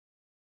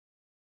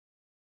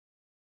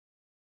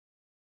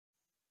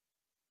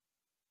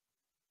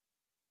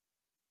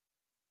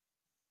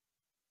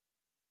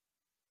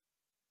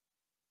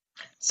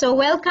So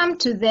welcome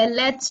to the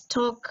Let's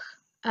Talk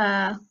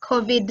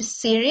COVID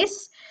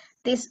series.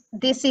 This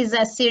is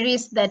a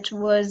series that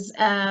was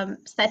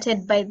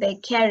started by the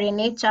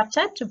Krna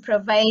chapter to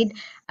provide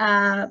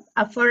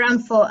a forum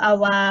for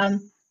our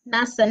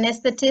nurse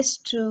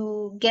anesthetists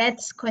to get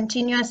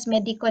continuous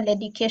medical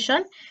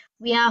education.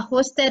 We are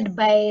hosted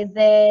by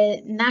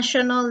the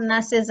National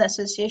Nurses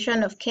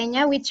Association of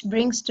Kenya, which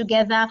brings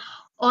together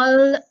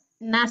all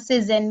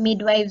nurses and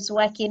midwives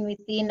working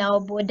within our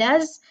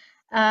borders.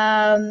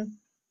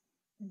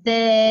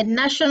 The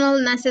National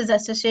Nurses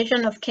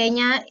Association of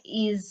Kenya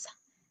is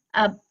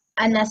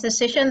an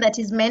association that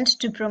is meant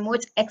to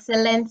promote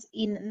excellence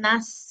in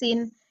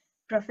nursing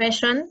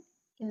profession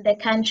in the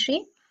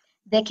country.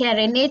 The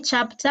Krna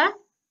chapter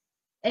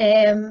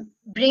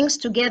brings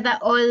together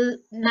all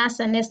nurse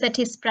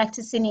anesthetists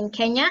practicing in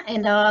Kenya,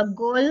 and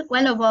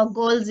one of our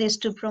goals is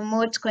to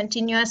promote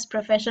continuous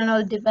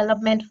professional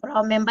development for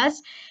our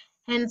members,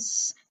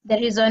 hence the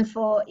reason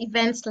for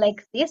events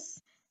like this.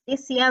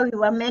 This year, we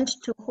were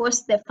meant to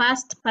host the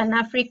first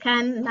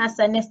Pan-African Nurse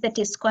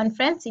Anesthetist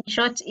Conference. In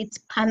short, it's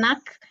PANAC,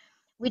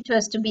 which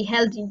was to be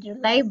held in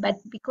July, but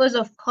because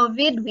of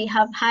COVID, we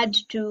have had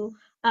to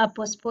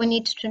postpone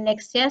it to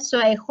next year. So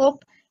I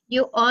hope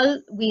you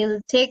all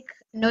will take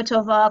note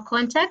of our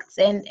contacts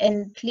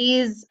and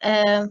please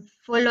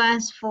follow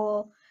us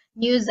for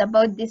news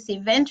about this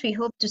event. We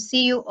hope to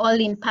see you all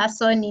in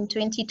person in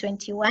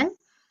 2021.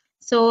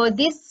 So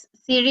this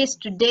series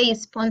today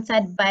is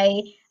sponsored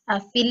by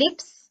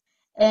Philips,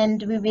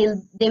 and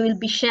they will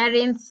be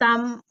sharing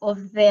some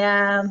of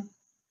their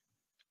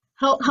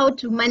how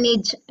to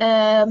manage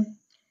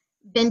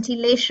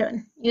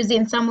ventilation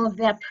using some of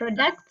their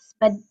products,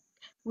 but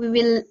we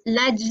will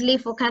largely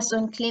focus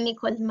on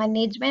clinical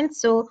management.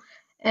 So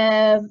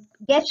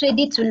get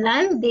ready to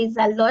learn. There's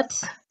a lot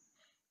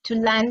to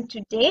learn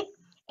today,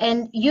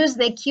 and use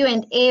the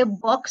Q&A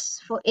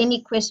box for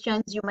any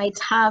questions you might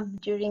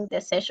have during the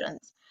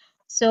sessions.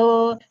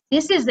 So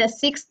this is the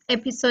 6th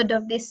episode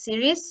of this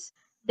series.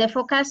 The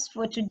focus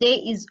for today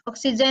is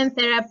oxygen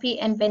therapy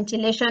and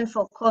ventilation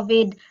for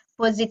COVID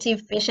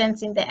positive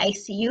patients in the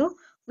ICU.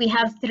 We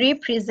have 3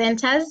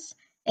 presenters,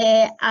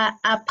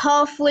 a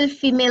powerful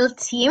female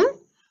team,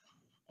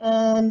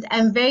 and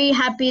I'm very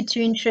happy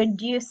to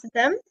introduce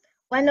them.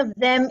 One of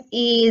them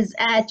is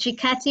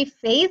Chikati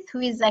Faith, who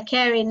is a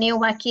Krna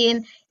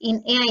working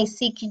in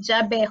AIC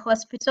Kijabe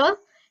Hospital.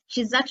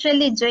 She's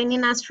actually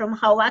joining us from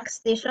her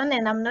workstation,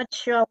 and I'm not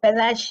sure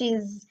whether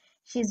she's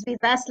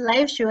with us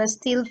live. She was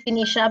still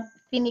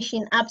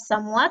finishing up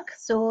some work,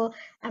 so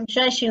I'm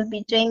sure she'll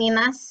be joining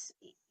us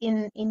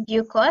in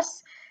due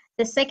course.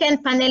 The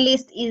second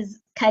panelist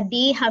is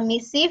Kadi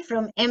Hamisi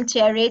from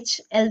MTRH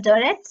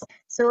Eldoret.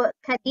 So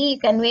Kadi, you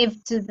can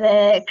wave to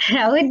the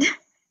crowd.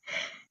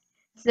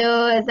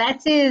 So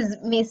that is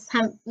Miss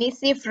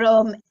Hamisi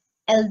from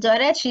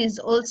Eldoret. She's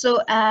also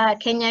a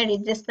Kenya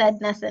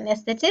registered nurse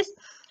anesthetist.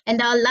 And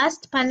our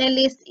last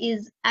panelist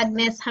is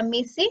Agnes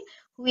Hamisi,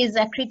 who is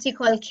a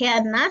critical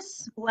care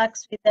nurse who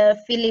works with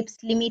Philips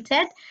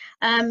Limited.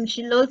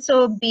 She'll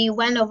also be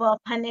one of our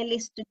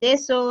panelists today.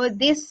 So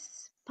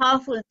this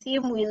powerful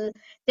team will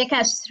take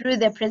us through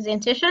the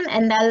presentation,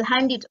 and I'll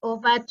hand it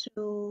over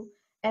to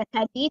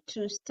Kadi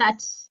to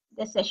start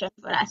the session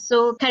for us.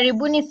 So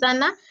karibuni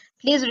sana.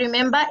 Please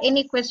remember,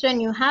 any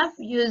question you have,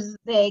 use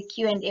the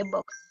Q&A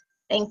box.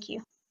 Thank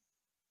you.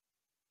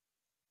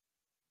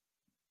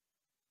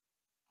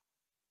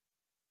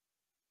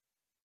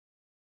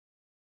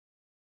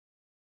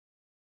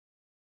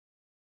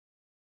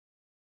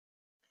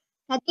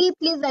 Kadi,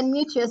 please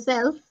unmute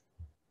yourself.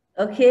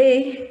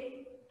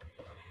 Okay.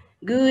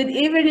 Good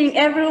evening,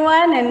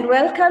 everyone, and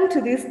welcome to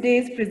this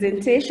day's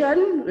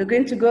presentation. We're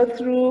going to go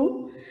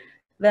through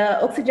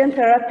the oxygen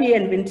therapy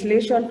and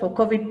ventilation for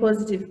COVID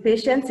positive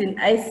patients in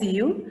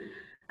ICU.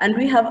 And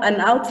we have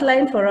an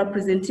outline for our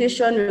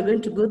presentation. We're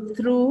going to go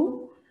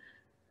through,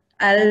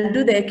 I'll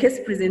do the case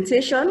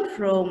presentation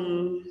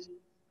from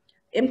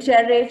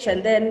MTRH,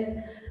 and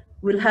then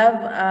we'll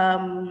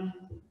have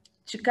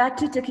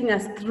Chikati taking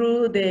us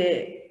through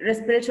the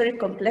respiratory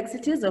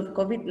complexities of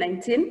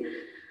COVID-19.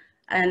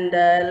 And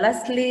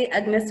lastly,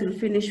 Agnes will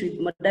finish with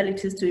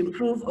modalities to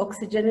improve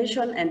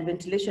oxygenation and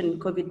ventilation in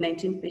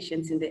COVID-19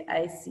 patients in the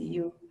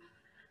ICU.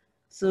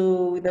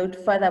 So without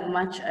further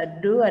much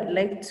ado, I'd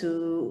like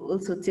to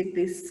also take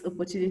this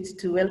opportunity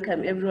to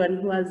welcome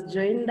everyone who has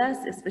joined us,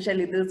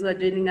 especially those who are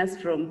joining us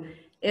from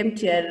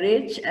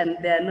MTRH and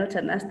they are not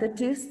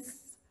anesthetists,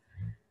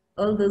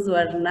 all those who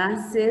are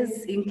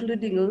nurses,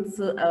 including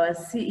also our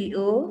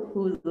CEO,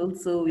 who is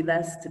also with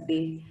us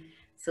today.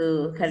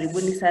 So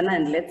karibuni sana,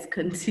 and let's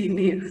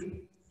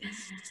continue.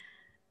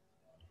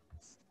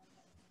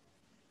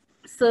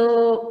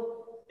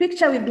 So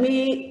picture with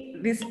me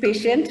this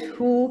patient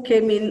who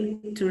came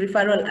in to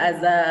referral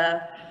as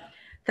a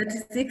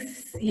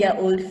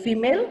 36-year-old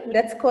female.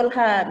 Let's call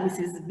her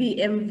Mrs.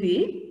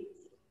 BMV.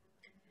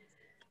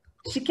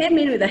 She came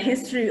in with a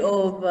history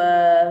of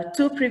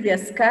 2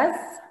 previous scars,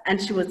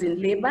 and she was in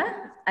labor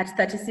at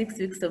 36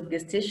 weeks of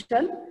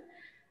gestation.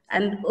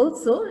 And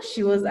also,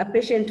 she was a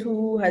patient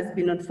who has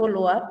been on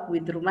follow-up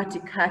with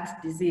rheumatic heart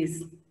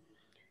disease.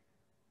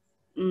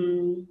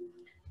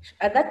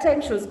 At that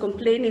time, she was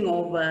complaining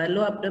of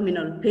low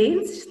abdominal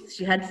pains.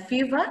 She had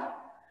fever.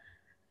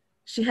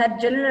 She had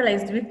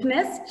generalized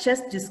weakness,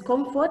 chest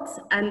discomfort,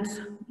 and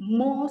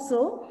more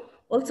so,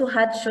 also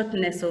had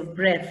shortness of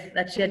breath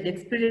that she had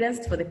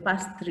experienced for the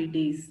past 3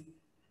 days.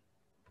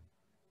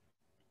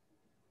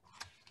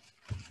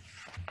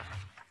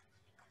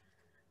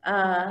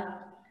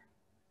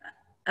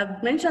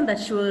 I've mentioned that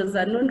she was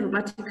a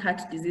non-rheumatic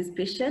heart disease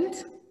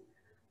patient,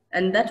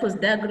 and that was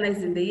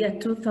diagnosed in the year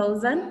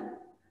 2000.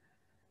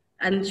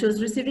 And she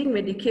was receiving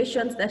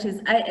medications, that is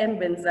IM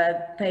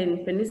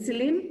benzathine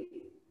penicillin,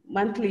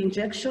 monthly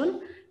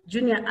injection,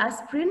 junior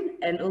aspirin,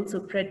 and also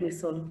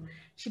prednisone.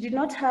 She did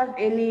not have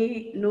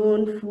any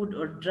known food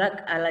or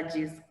drug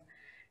allergies.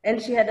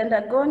 And she had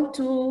undergone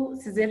 2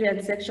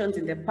 cesarean sections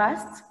in the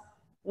past,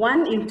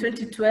 one in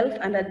 2012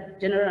 under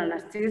general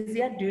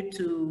anesthesia due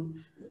to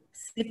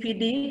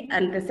CPD,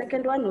 and the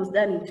second one was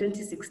done in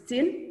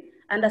 2016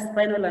 under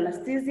spinal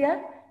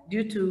anesthesia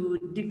due to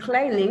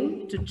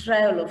declining to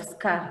trial of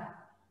scar.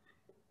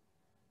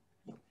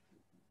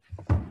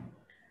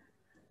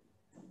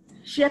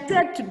 She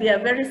appeared to be a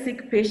very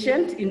sick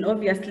patient in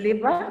obvious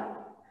labor.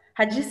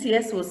 Her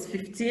GCS was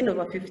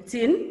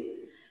 15/15.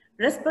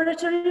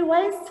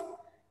 Respiratory-wise,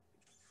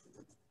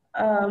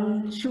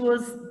 she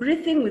was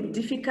breathing with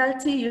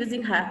difficulty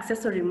using her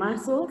accessory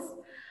muscles.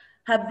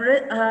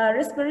 Her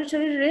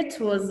respiratory rate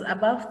was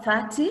above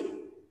 30.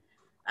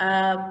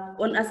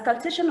 On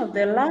auscultation of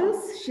the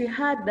lungs, she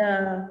had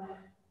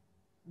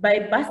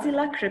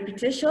bibasilar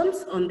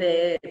crepitations on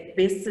the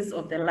bases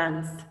of the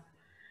lungs.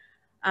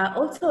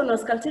 Also on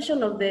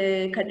auscultation of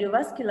the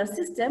cardiovascular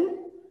system,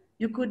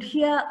 you could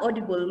hear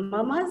audible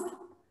murmurs,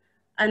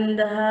 and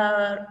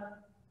her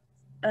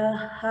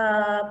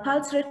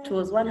pulse rate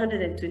was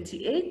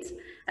 128,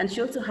 and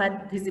she also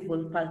had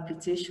visible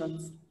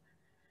palpitations.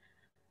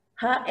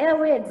 Her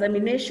airway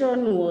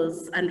examination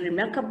was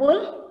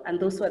unremarkable, and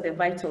those were the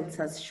vitals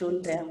as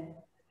shown there.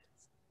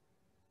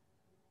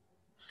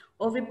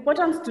 Of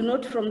importance to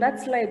note from that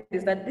slide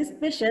is that this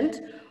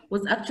patient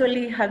was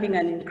actually having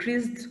an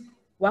increased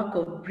work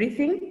of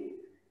breathing,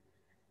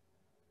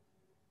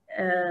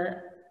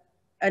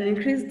 an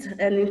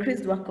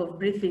increased work of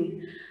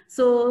breathing.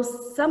 So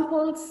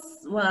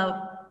samples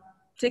were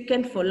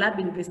taken for lab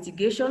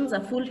investigations.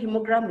 A full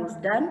hemogram was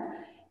done.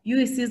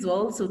 UECs were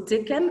also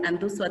taken, and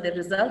those were the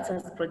results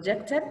as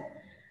projected.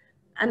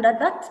 And at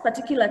that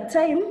particular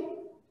time,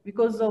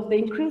 because of the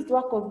increased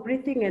work of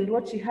breathing and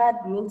what she had,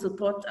 we also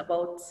thought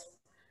about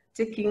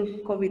taking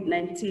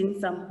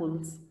COVID-19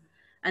 samples.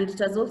 And it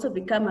has also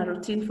become a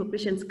routine for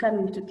patients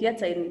coming to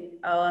theater in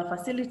our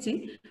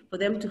facility for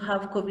them to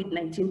have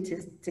COVID-19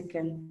 tests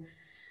taken.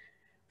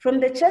 From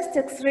the chest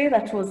X-ray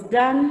that was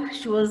done,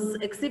 she was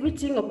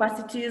exhibiting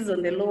opacities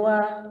on the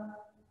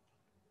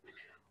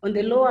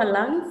lower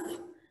lungs,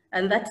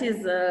 and that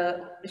is,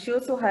 she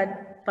also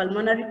had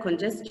pulmonary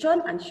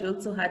congestion, and she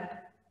also had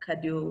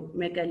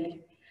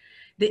cardiomegaly.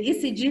 The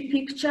ECG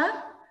picture,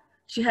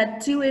 she had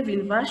T-wave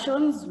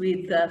inversions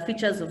with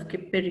features of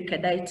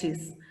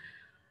pericarditis.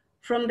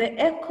 From the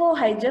echo,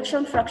 her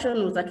ejection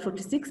fraction was at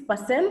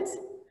 46%,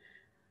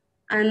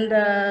 and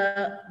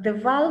the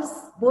valves,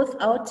 both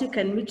aortic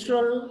and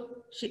mitral,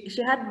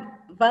 she had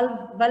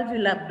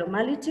valvular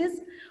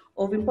abnormalities.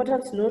 Of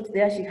important note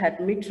there, she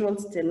had mitral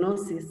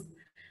stenosis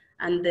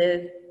and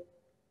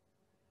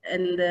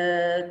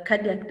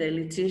cardiac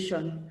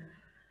dilatation.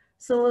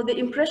 So the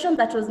impression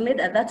that was made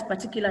at that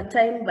particular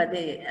time by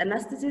the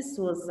anesthetist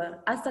was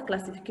ASA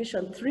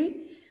classification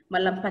 3,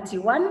 Malampati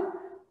 1,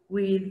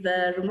 with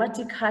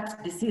rheumatic heart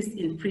disease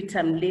in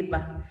preterm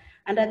labor.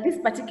 And at this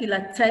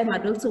particular time,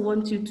 I'd also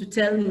want you to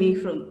tell me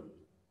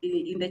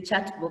in the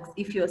chat box,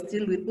 if you're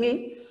still with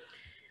me,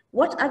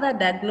 what other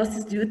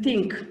diagnosis do you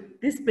think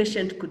this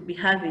patient could be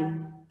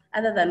having,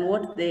 other than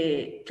what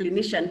the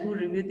clinician who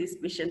reviewed this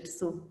patient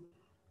saw?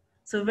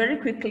 So very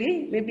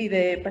quickly, maybe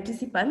the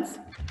participants,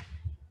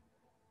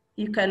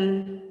 you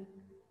can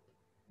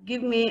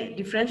give me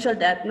differential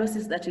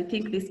diagnosis that you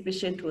think this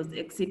patient was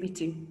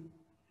exhibiting.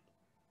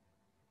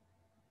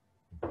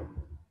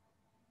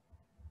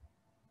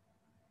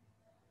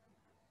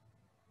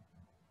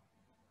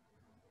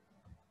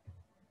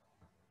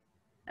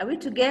 Are we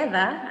together?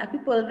 Are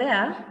people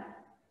there?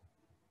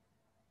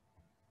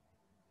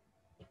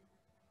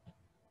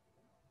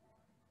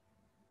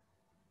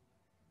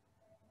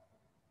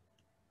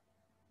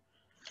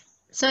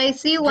 So I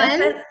see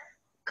one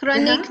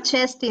chronic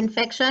chest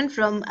infection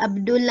from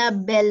Abdullah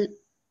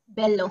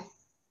Bello.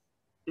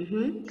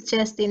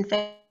 Chest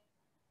infection.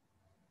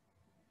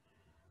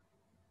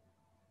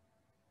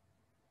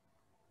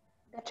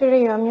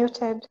 Actually, you are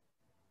muted.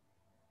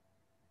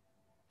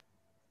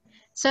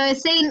 So I've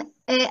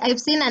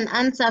seen an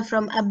answer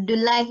from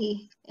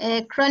Abdullahi,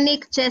 a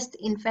chronic chest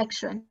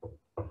infection.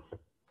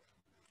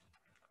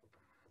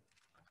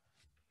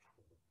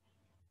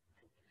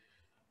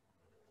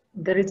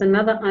 There is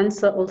another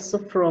answer also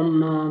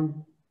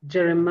from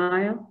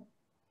Jeremiah.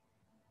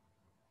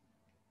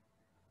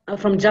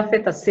 From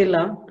Jafet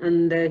Asila,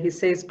 and he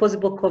says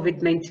possible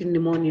COVID-19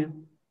 pneumonia.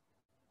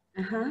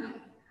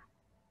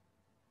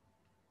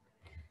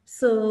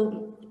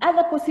 So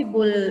other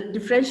possible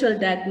differential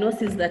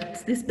diagnoses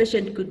that this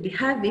patient could be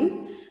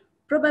having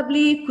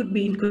probably could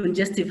be in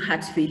congestive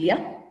heart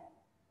failure,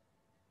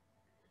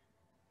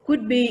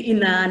 could be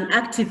in an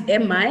active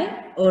MI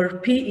or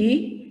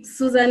PE.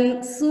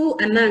 Sue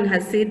Anang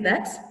has said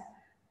that,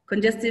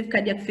 congestive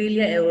cardiac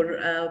failure or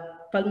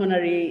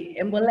pulmonary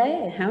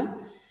emboli.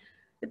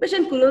 The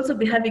patient could also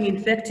be having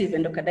infective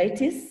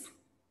endocarditis,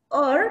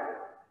 or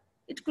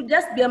it could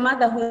just be a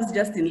mother who's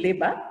just in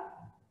labor.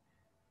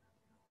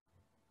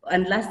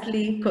 And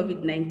lastly,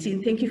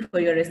 COVID-19. Thank you for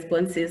your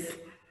responses.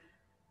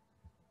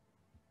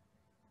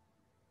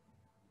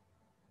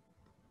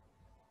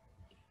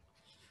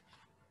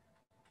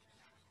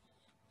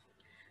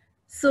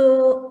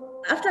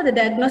 So after the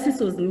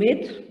diagnosis was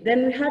made,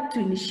 then we had to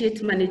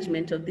initiate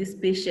management of this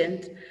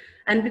patient.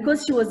 And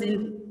because she was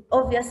in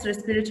obvious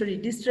respiratory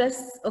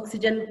distress,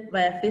 oxygen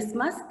via face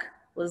mask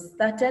was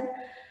started.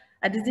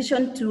 A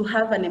decision to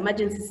have an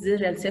emergency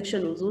cesarean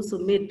section was also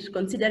made,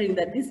 considering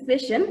that this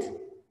patient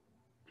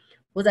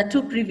was a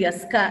 2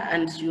 previous SCAR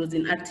and she was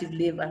in active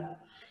labor.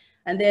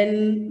 And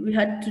then we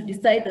had to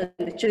decide on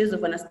the choice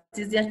of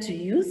anesthesia to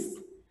use,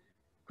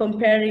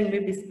 comparing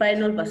maybe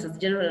spinal versus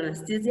general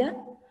anesthesia.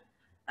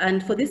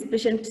 And for this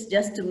patient,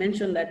 just to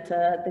mention that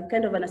the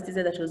kind of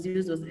anesthesia that was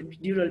used was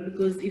epidural,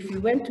 because if you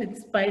went with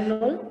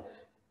spinal,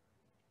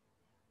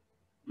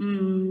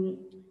 the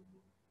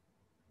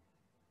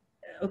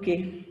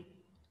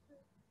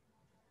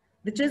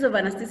choice of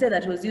anesthesia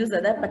that was used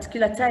at that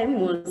particular time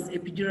was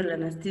epidural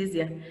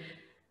anesthesia,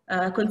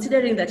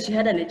 considering that she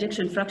had an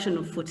ejection fraction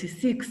of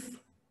 46.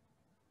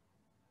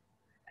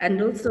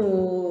 And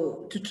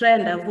also to try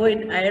and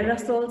avoid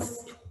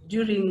aerosols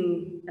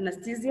during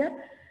anesthesia,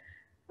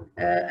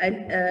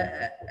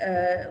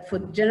 for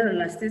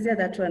general anesthesia,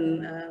 that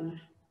one,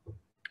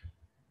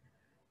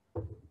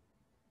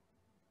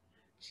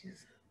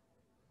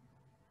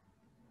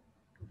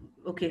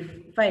 okay,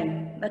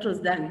 fine, that was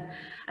done.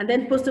 And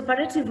then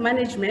postoperative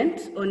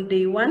management on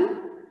day 1,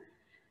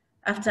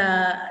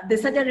 after the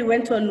surgery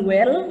went on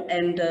well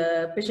and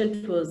the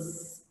patient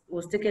was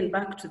taken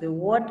back to the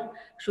ward.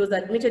 She was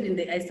admitted in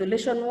the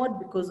isolation ward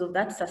because of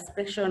that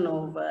suspicion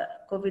of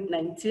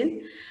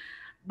COVID-19.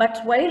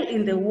 But while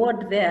in the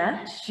ward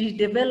there, she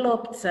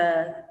developed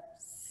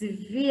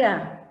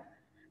severe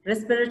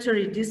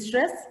respiratory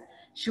distress.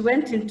 She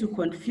went into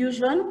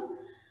confusion.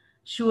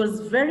 She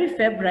was very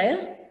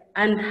febrile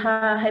and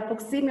her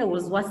hypoxemia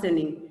was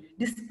worsening.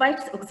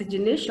 Despite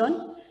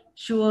oxygenation,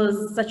 she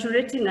was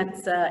saturating at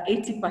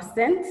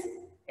 80%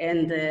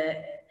 and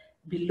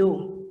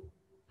below.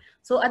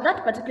 So at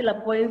that particular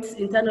point,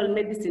 internal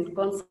medicine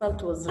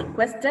consult was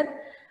requested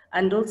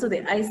and also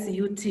the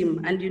ICU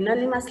team, and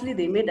unanimously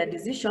they made a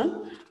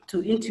decision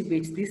to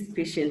intubate this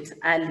patient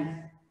early.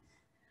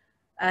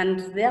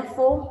 And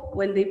therefore,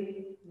 when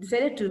they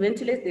decided to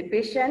ventilate the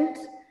patient,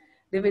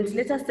 the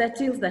ventilator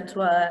settings that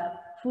were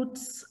put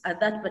at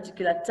that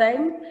particular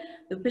time,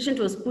 the patient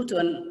was put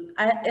on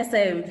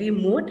SIMV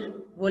mode,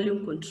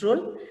 volume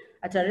control,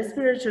 at a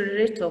respiratory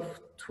rate of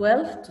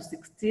 12 to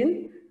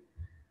 16,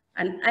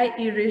 an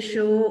IE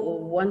ratio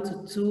of 1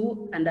 to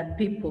 2, and a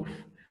PIP of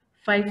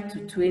 5 to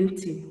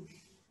 20.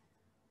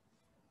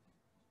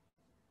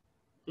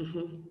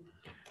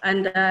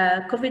 And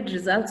COVID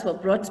results were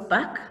brought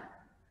back,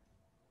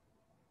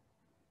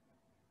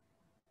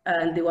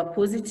 and they were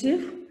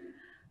positive.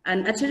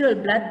 And arterial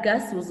blood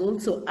gas was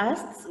also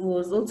asked,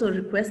 was also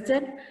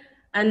requested,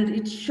 and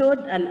it showed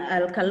an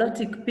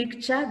alkalotic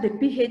picture. The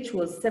pH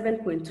was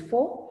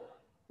 7.4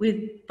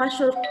 with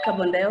partial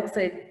carbon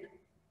dioxide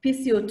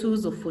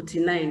PCO2s of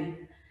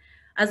 49.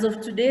 As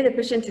of today, the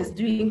patient is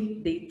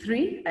doing day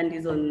 3 and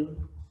is on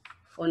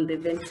the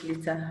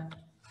ventilator.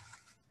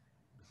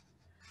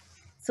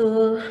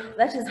 So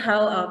that is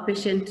how our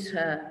patient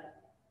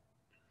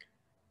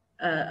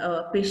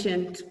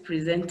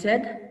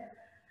presented.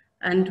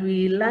 And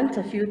we learned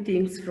a few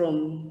things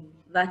from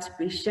that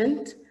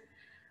patient.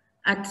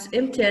 At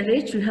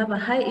MTRH, we have a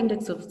high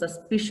index of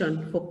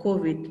suspicion for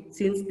COVID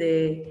since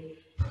the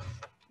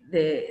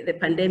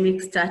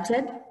pandemic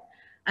started.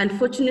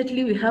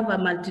 Unfortunately, we have a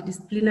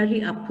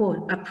multidisciplinary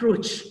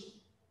approach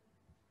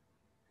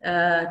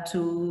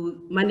to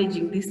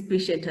managing this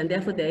patient, and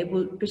therefore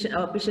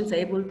our patients are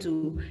able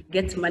to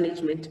get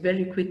management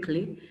very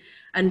quickly,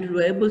 and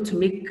we're able to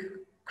make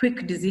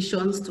quick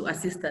decisions to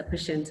assist the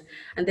patient.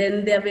 And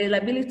then the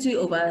availability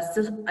of our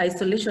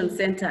isolation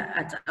center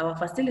at our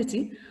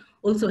facility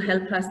also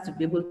helped us to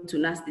be able to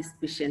nurse this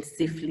patient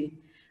safely,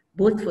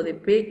 both for the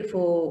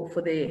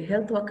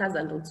health workers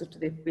and also to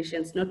the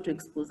patients, not to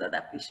expose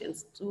other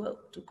patients to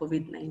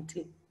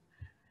COVID-19.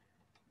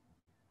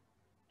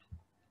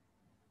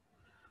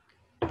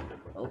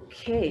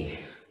 Okay,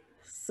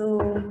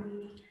 so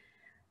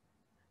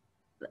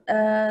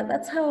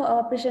that's how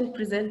our patient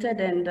presented,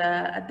 and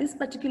at this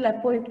particular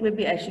point,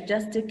 maybe I should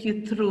just take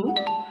you through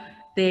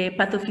the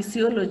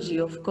pathophysiology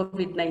of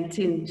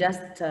COVID-19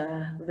 just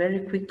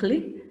very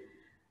quickly.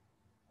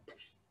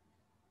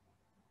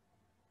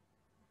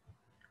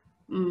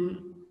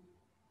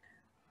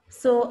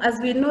 So as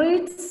we know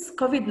it,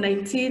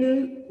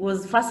 COVID-19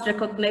 was first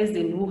recognized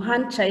in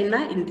Wuhan,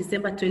 China in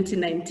December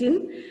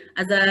 2019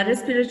 as a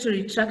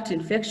respiratory tract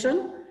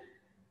infection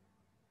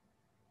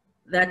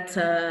that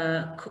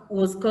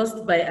was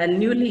caused by a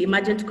newly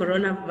emergent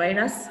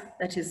coronavirus,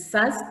 that is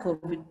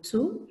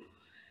SARS-CoV-2,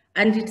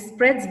 and it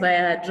spreads by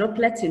a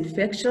droplet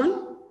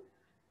infection,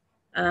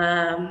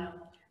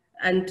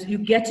 and you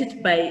get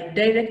it by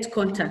direct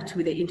contact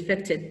with the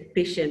infected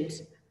patient.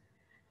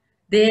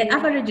 The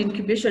average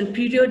incubation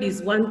period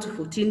is 1 to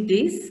 14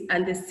 days,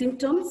 and the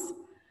symptoms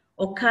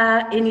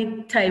occur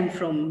any time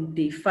from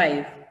day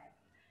 5.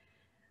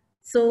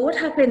 So what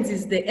happens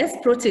is the S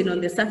protein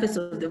on the surface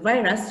of the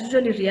virus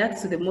usually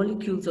reacts to the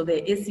molecules of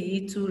the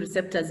ACE2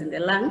 receptors in the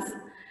lungs.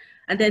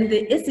 And then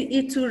the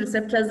ACE2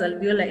 receptors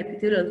alveolar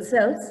epithelial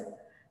cells,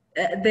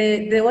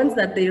 the ones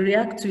that they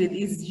react with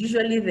is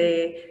usually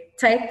the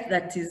type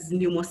that is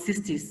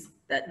pneumocystis,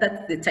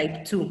 that's the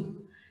type 2.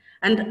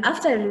 And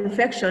after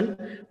infection,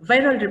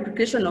 viral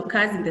replication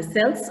occurs in the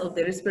cells of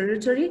the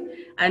respiratory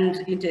and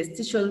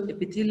interstitial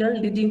epithelial,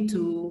 leading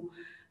to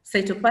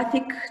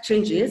cytopathic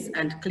changes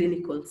and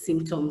clinical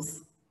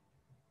symptoms.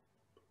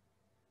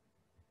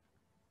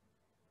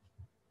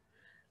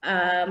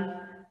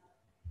 Up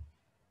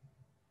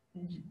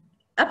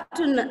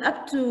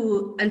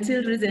to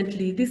until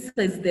recently, this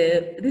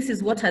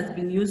is what has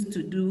been used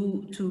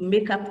to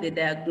make up the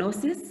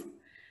diagnosis,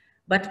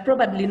 but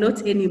probably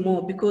not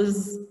anymore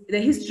because the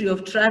history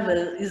of travel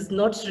is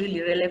not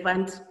really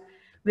relevant.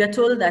 We are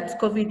told that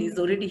COVID is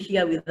already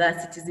here with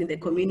us, it is in the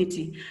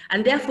community.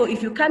 And therefore,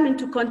 if you come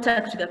into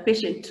contact with a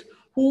patient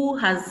who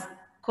has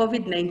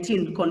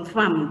COVID-19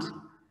 confirmed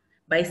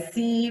by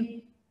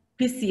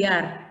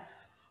PCR,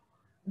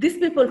 these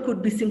people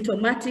could be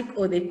symptomatic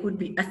or they could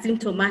be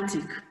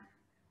asymptomatic.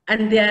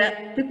 And there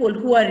are people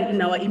who are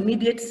in our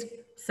immediate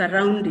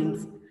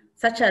surroundings,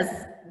 such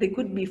as they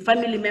could be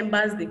family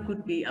members, they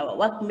could be our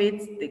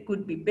workmates, they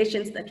could be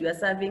patients that we are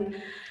serving.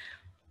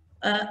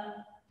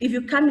 If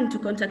you come into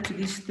contact with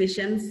these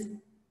patients,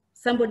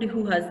 somebody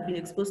who has been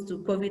exposed to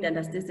COVID and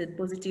has tested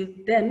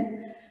positive,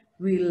 then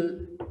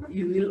you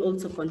will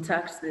also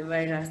contact the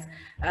virus.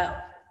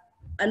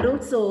 And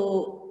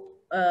also,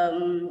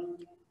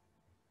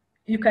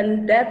 you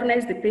can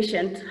diagnose the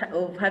patient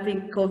of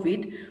having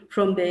COVID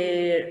from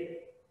the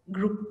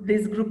group.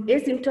 There's group A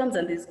symptoms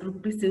and there's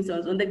group B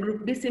symptoms. On the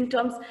group B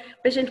symptoms,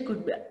 patient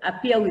could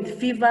appear with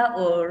fever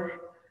or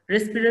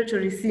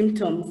respiratory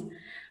symptoms.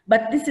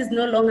 But this is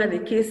no longer the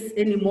case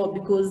anymore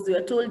because we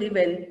are told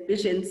even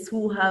patients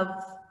who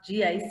have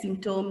GI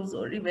symptoms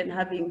or even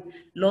having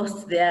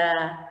lost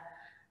their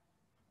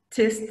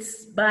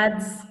taste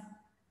buds,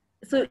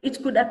 so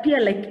it could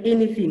appear like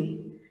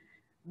anything.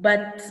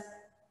 But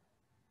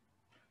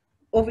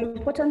of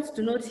importance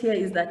to note here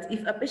is that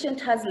if a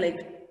patient has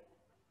like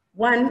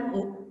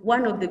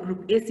one of the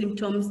group A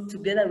symptoms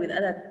together with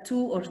other 2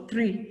 or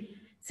 3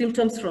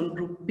 symptoms from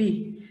group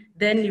B,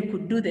 then you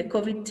could do the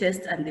COVID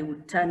test and they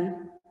would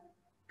turn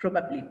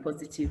probably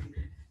positive.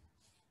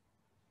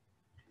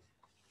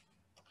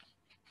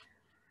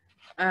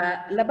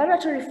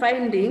 Laboratory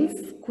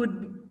findings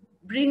could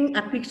bring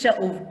a picture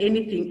of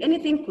anything.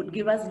 Anything could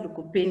give us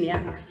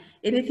leukopenia.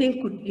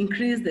 Anything could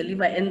increase the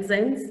liver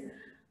enzymes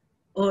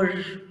or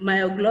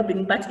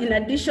myoglobin. But in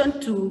addition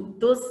to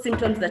those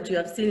symptoms that you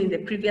have seen in the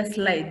previous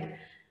slide,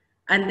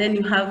 and then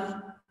you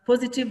have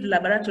positive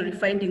laboratory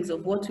findings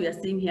of what we are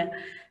seeing here,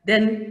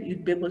 then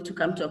you'd be able to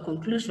come to a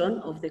conclusion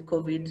of the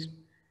COVID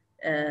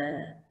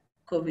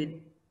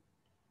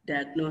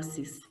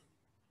diagnosis.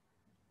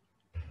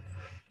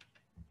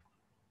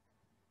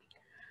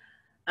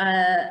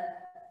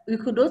 We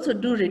could also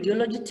do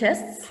radiology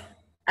tests,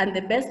 and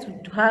the best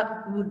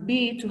would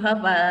be to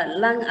have a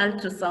lung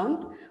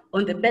ultrasound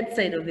on the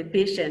bedside of the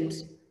patient.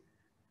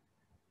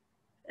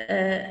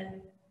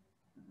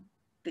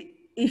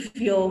 If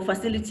your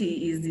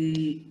facility is,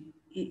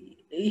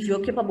 if you're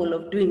capable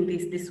of doing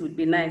this, this would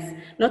be nice.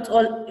 Not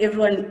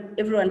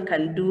everyone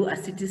can do a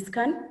CT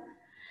scan,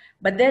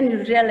 but then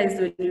you realize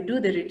when you do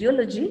the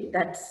radiology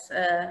that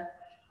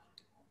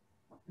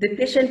the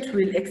patient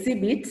will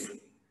exhibit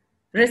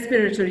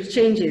respiratory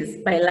changes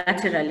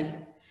bilaterally.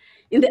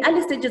 In the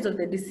early stages of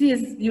the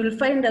disease, you will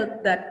find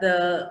out that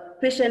the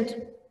patient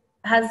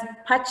has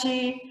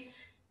patchy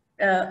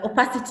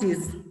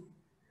opacities,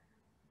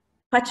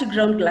 patchy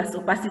ground glass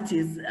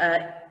opacities,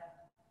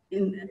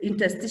 in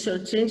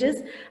interstitial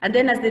changes. And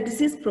then as the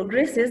disease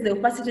progresses, the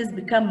opacities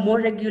become more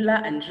regular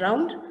and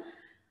round.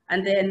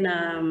 And then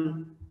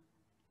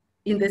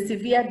in the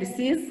severe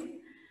disease,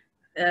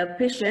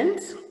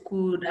 patients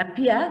could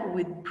appear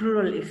with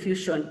pleural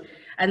effusion.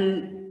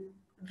 And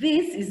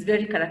this is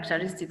very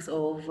characteristic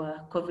of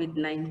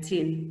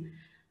COVID-19.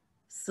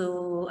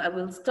 So I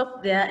will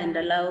stop there and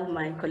allow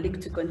my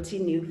colleague to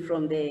continue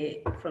from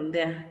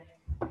there.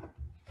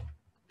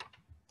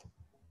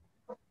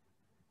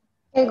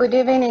 Hey, good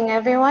evening,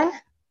 everyone.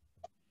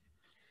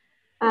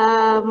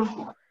 My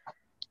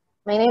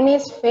name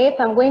is Faith.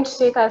 I'm going to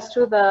take us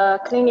through the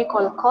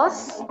clinical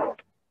course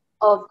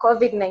of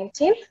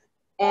COVID-19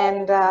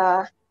 and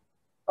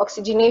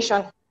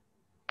oxygenation.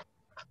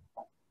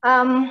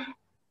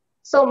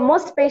 So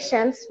most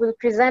patients will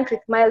present with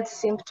mild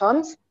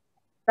symptoms.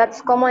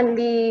 That's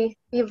commonly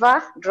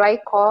fever, dry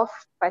cough,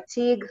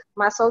 fatigue,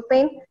 muscle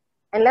pain,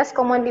 and less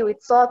commonly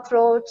with sore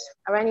throat,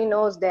 a runny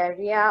nose,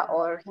 diarrhea,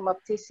 or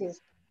hemoptysis.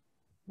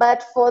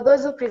 But for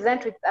those who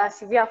present with a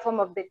severe form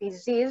of the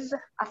disease,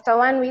 after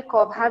 1 week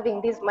of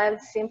having these mild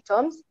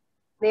symptoms,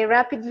 they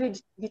rapidly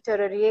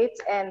deteriorate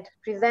and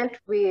present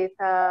with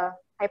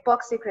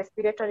hypoxic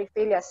respiratory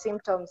failure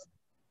symptoms.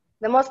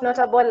 The most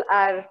notable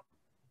are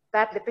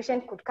that the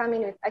patient could come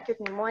in with acute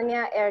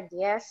pneumonia,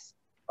 ARDS,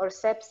 or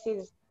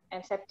sepsis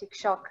and septic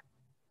shock.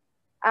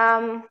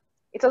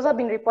 It's also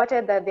been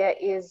reported that there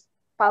is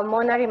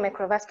pulmonary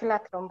microvascular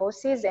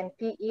thrombosis and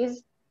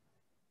PEs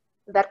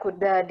that could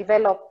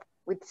develop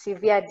with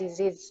severe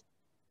disease,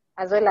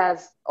 as well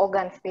as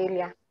organ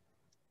failure.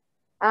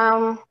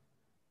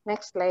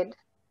 Next slide.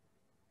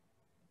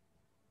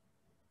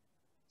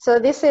 So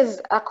this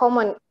is a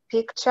common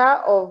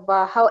picture of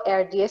how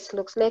ARDS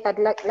looks like. I'd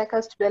like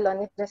us to dwell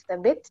on it just a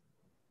bit.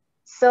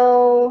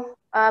 So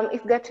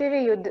if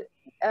Gatiri, you'd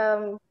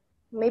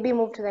maybe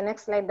move to the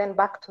next slide, then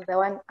back to the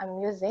one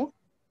I'm using.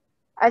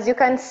 As you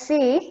can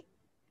see,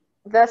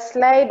 the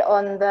slide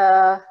on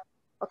the,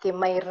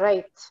 my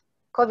right,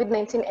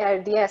 COVID-19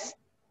 ARDS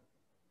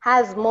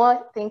has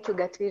more, thank you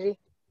Gatiri,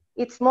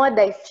 it's more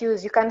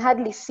diffuse. You can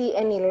hardly see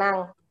any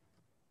lung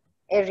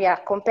area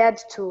compared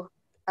to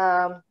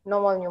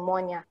normal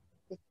pneumonia.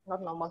 It's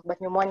not normal, but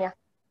pneumonia.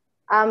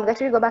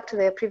 Gatiri, go back to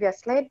the previous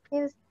slide,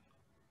 please.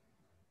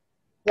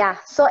 Yeah,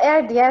 so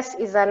ARDS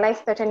is a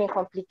life-threatening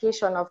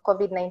complication of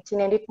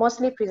COVID-19, and it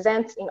mostly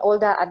presents in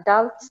older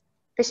adults,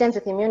 patients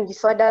with immune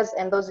disorders,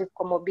 and those with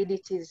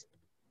comorbidities.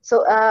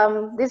 So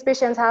these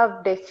patients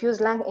have diffuse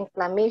lung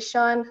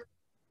inflammation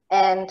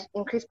and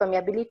increased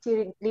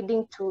permeability,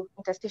 leading to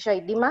interstitial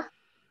edema,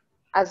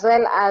 as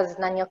well as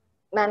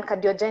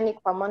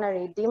non-cardiogenic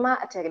pulmonary edema,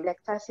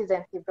 atelectasis,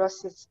 and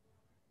fibrosis.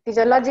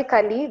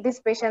 Physiologically, these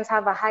patients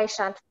have a high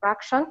shunt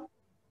fraction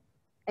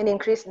and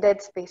increased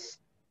dead space,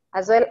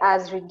 as well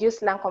as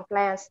reduced lung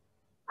compliance.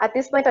 At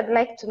this point, I'd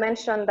like to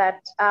mention that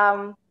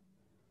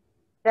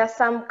there are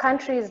some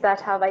countries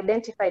that have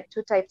identified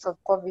 2 types of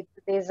COVID.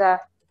 There's a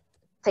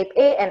type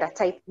A and a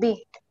type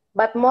B,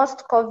 but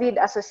most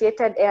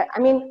COVID-associated,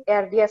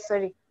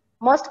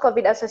 most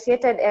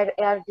COVID-associated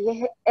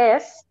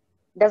ARDS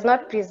does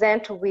not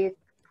present with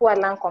poor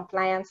lung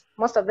compliance.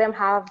 Most of them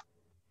have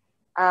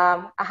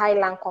a high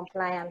lung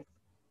compliance.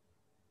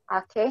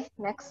 Okay,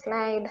 next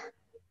slide.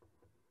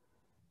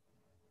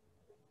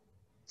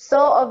 So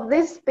of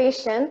these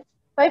patients,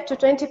 5 to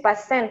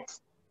 20%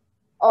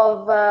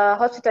 of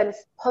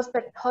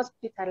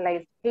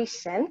hospitalized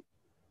patients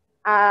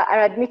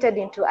are admitted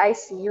into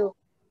ICU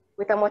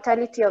with a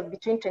mortality of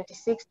between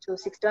 26 to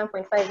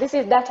 61.5. This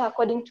is data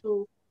according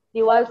to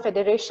the World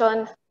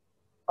Federation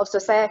of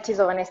Societies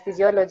of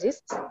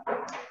Anesthesiologists.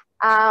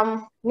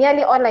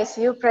 Nearly all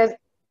ICU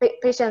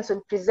patients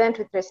will present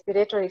with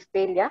respiratory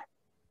failure,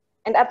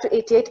 and up to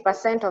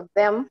 88% of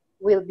them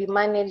will be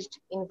managed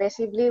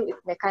invasively with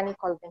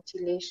mechanical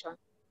ventilation.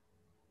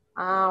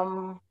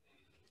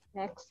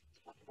 Next.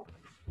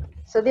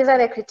 So these are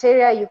the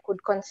criteria you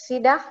could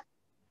consider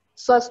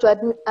so as to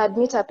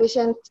admit a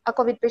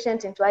COVID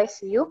patient into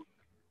ICU.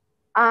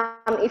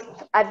 If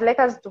I'd like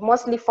us to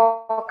mostly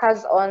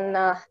focus on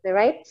the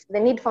right, the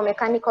need for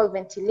mechanical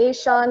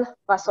ventilation,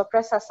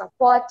 vasopressor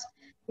support,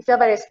 if you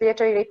have a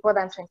respiratory rate more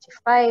than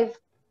 25,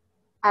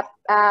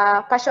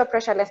 partial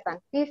pressure less than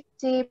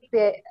 50,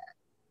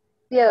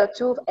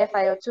 PaO2,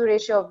 FiO2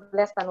 ratio of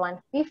less than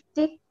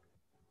 150,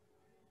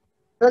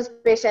 those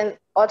patients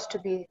ought to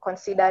be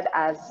considered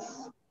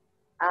as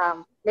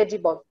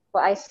eligible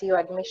for ICU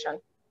admission.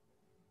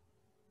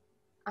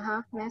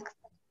 Next.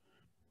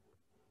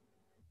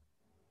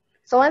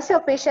 So once your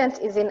patient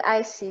is in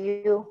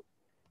ICU,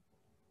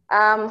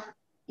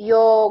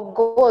 your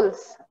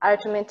goals are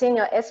to maintain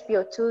your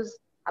SpO2s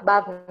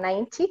above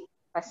 90%.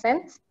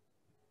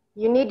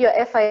 You need your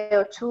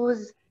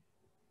FiO2s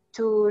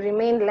to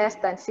remain less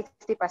than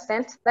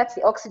 60%. That's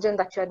the oxygen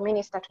that you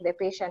administer to the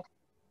patient.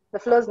 The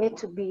flows need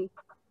to be,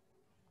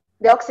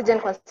 the oxygen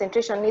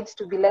concentration needs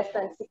to be less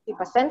than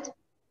 60%.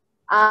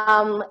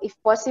 If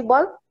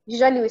possible,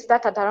 usually we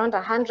start at around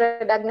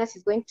 100. Agnes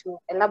is going to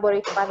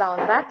elaborate further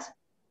on that.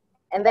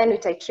 And then we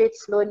titrate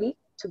slowly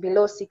to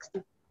below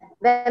 60.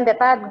 Then the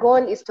third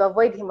goal is to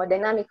avoid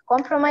hemodynamic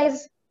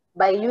compromise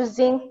by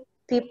using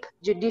PEEP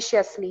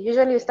judiciously.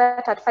 Usually we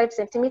start at 5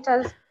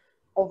 centimeters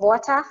of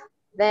water,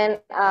 then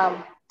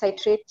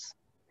titrate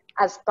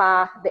as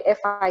per the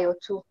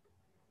FiO2.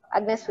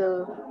 Agnes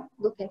will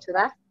look into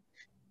that.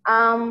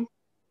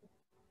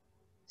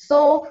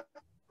 So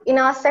in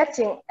our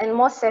setting, and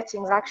most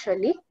settings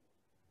actually,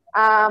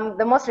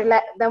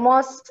 the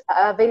most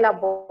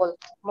available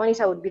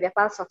monitor would be the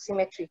pulse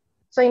oximetry.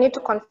 So you need to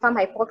confirm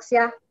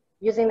hypoxia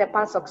using the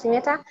pulse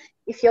oximeter.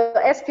 If your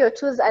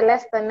SpO2s are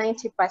less than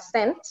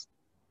 90%,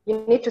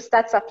 you need to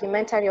start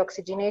supplementary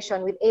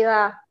oxygenation with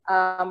either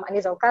a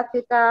nasal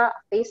catheter, a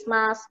face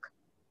mask,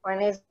 or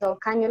nasal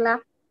cannula.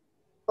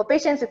 For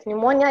patients with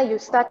pneumonia, you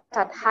start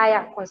at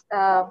higher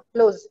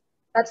flows,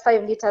 that's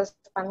 5 liters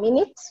per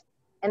minute,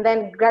 and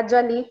then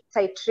gradually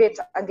titrate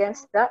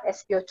against the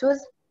SpO2s.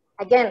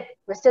 Again,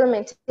 we're still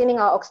maintaining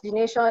our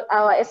oxygenation,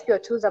 our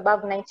SpO2s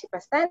above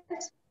 90%.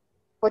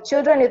 For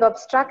children with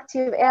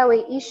obstructive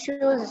airway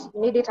issues,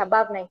 need it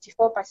above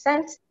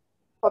 94%.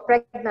 For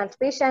pregnant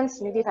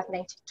patients, need it at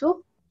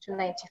 92 to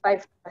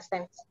 95%.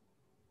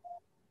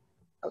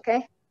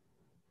 Okay.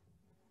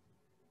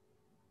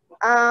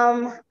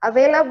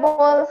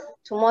 Available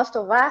to most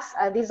of us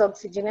are these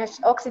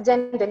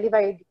oxygen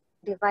delivery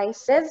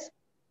devices,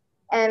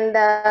 and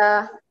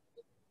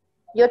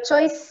your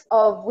choice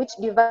of which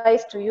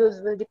device to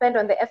use will depend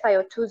on the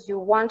FiO2s you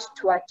want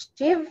to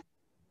achieve,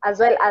 as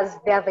well as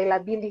the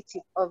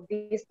availability of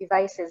these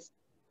devices.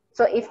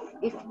 So if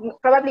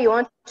probably you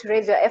want to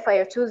raise your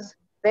FiO2s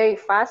very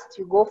fast,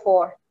 you go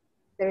for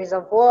the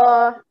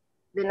reservoir,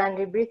 the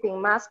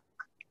non-rebreathing mask,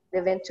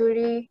 the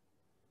Venturi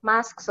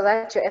mask, so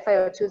that your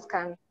FiO2s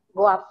can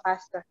go up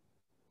faster.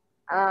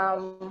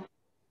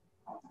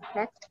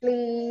 Next,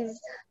 please.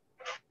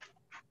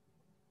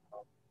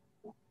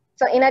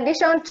 So in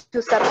addition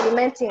to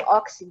supplementing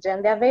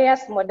oxygen, there are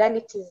various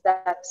modalities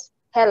that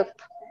help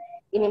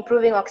in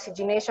improving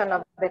oxygenation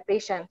of the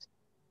patient.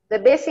 The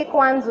basic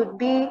ones would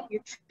be you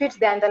treat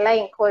the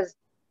underlying cause.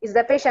 Is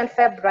the patient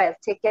febrile?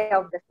 Take care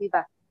of the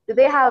fever. Do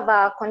they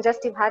have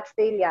congestive heart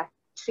failure?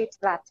 Treat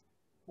that.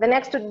 The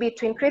next would be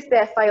to increase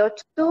their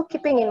FiO2,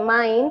 keeping in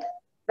mind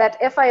that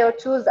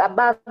FiO2s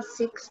above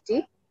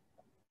 60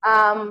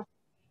 have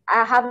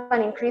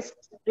an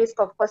increased risk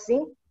of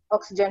causing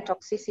oxygen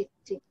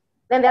toxicity.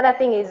 Then the other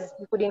thing is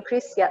you could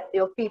increase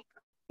your PEEP,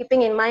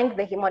 keeping in mind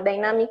the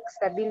hemodynamic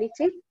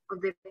stability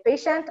of the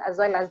patient as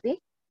well as the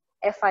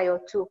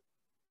FiO2.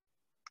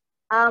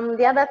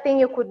 The other thing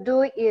you could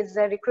do is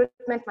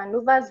recruitment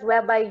maneuvers,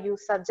 whereby you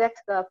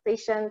subject the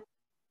patient,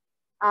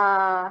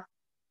 how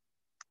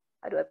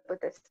do I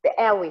put this, the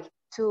airway,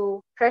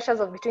 to pressures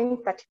of between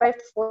 35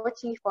 to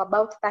 40 for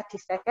about 30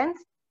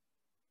 seconds.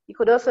 You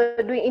could also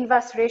do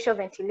inverse ratio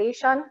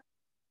ventilation.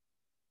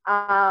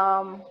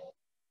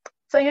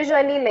 So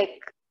usually, like,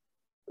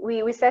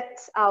 we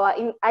set our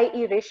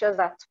IE ratios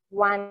at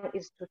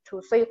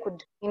 1:2. So you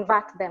could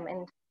invert them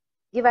and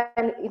give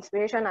an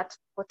inspiration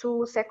for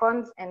 2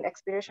 seconds and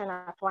expiration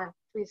at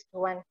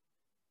 1:2:1.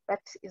 That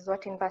is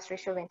what inverse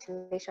ratio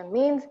ventilation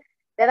means.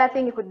 The other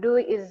thing you could do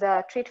is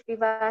treat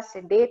fever,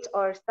 sedate,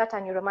 or start a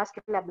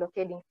neuromuscular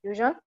blockade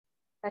infusion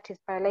that is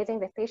paralyzing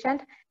the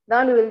patient.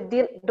 Then we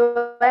will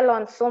dwell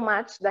on so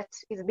much that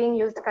is being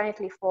used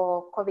currently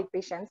for COVID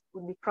patients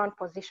would be prone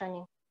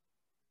positioning.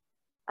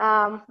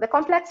 The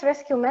complex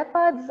rescue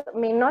methods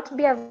may not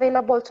be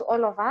available to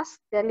all of us.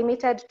 They're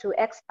limited to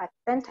expert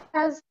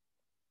centers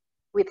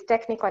with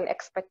technical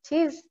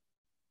expertise.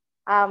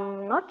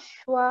 I'm not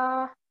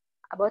sure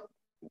about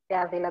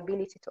their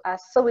availability to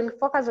us. So we'll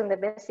focus on the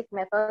basic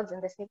methods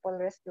and the simple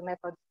rescue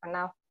methods for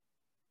now.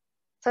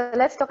 So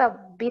let's talk a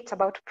bit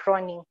about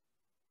proning.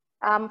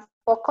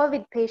 For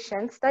COVID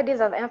patients, studies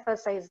have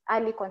emphasized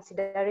early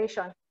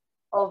consideration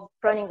of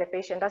proning the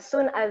patient. As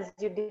soon as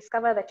you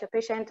discover that your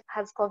patient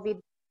has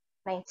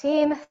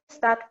COVID-19,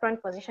 start prone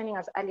positioning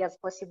as early as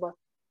possible,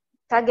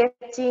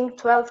 targeting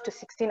 12 to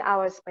 16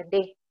 hours per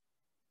day.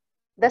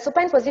 The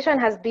supine position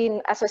has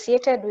been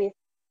associated with,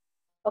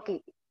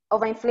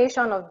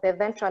 overinflation of the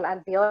ventral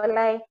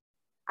alveoli,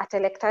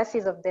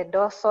 atelectasis of the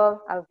dorsal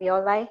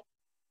alveoli,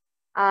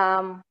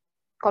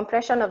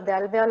 compression of the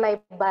alveoli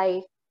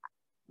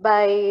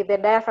by the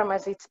diaphragm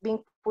as it's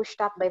being pushed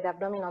up by the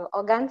abdominal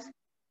organs.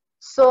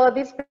 So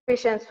these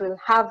patients will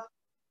have,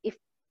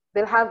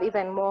 they'll have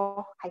even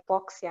more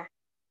hypoxia.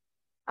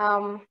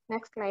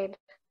 Next slide.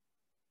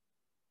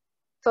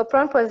 So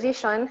prone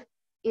position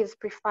is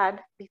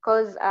preferred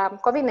because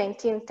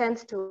COVID-19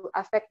 tends to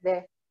affect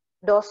the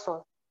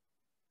dorsal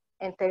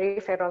and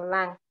peripheral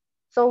lung.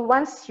 So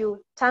once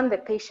you turn the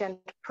patient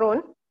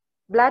prone,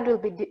 blood will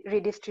be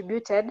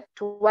redistributed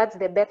towards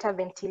the better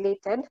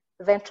ventilated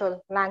ventral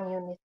lung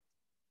unit.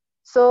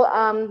 So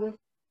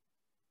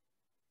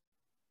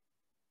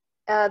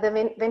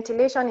the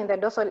ventilation in the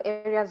dorsal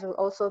areas will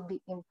also be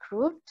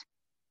improved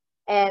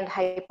and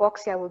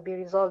hypoxia will be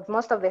resolved.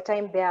 Most of the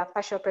time, their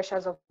partial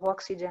pressures of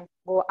oxygen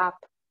go up.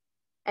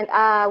 And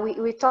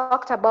we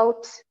talked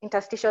about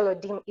interstitial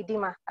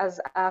edema as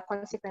a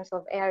consequence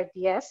of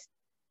ARDS.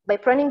 By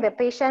proning the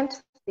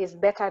patient, there's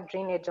better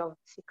drainage of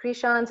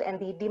secretions and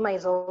the edema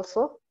is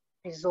also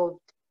resolved.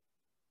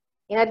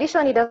 In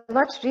addition, it does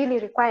not really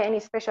require any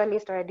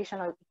specialist or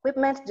additional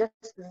equipment,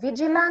 just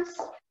vigilance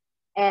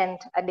and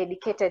a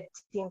dedicated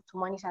team to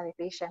monitor the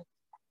patient.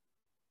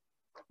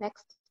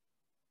 Next.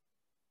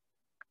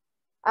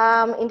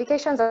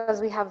 Indications,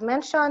 as we have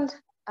mentioned,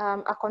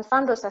 a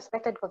confirmed or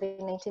suspected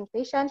COVID-19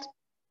 patient,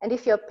 and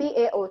if your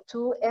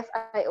PaO2,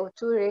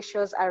 FiO2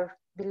 ratios are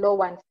below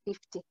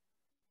 150.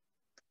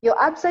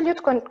 Your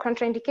absolute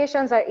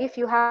contraindications are if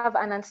you have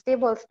an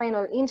unstable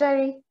spinal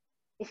injury,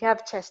 if you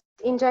have chest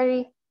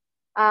injury,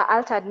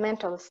 altered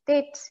mental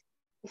state,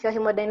 if your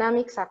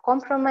hemodynamics are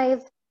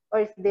compromised,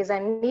 or if there's a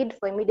need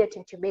for immediate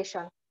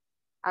intubation,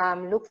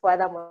 look for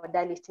other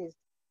modalities.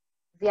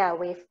 Veer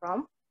away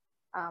from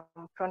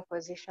prone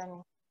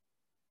positioning.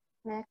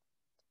 Next.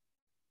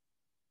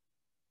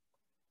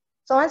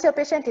 So once your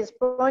patient is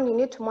prone, you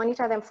need to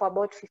monitor them for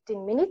about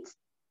 15 minutes.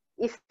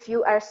 If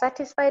you are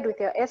satisfied with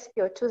your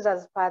SpO2s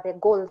as per the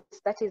goals,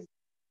 that is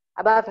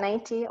above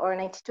 90 or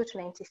 92 to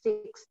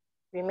 96,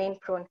 remain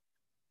prone.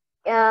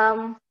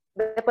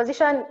 The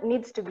position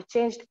needs to be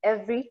changed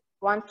every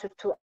 1 to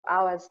 2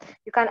 hours.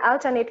 You can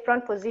alternate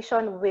prone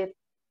position with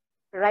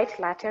right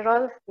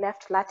lateral,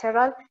 left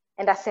lateral,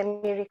 and a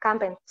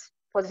semi-recumbent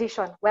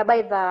position,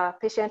 whereby the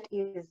patient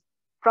is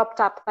propped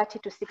up 30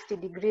 to 60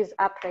 degrees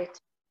upright.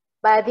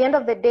 But at the end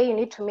of the day, you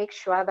need to make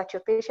sure that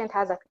your patient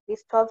has at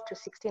least 12 to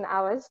 16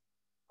 hours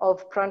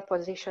of prone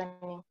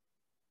positioning.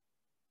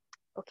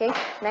 Okay,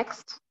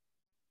 next.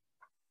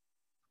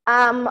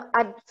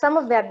 Some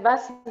of the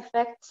adverse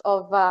effects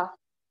of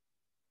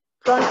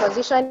prone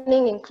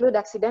positioning include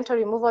accidental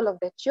removal of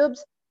the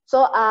tubes.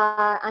 So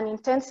an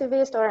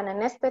intensivist or an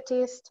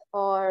anesthetist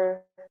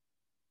or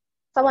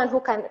someone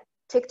who can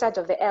take charge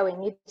of the airway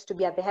needs to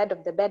be at the head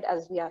of the bed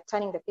as we are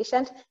turning the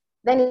patient.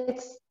 Then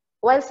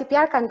while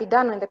CPR can be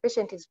done when the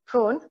patient is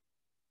prone,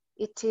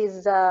 it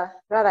is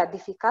rather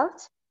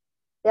difficult.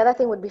 The other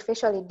thing would be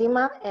facial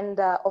edema and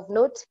of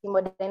note,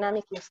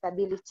 hemodynamic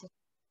instability.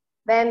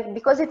 Then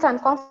because it's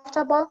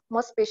uncomfortable,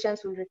 most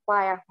patients will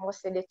require more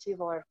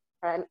sedative or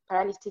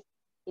paralytic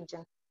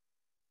agent.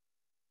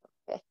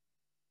 Okay.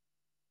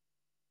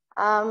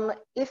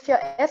 If your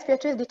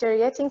SpO2 is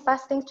deteriorating,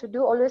 first thing to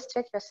do, always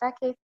check your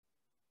circuit,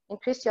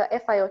 increase your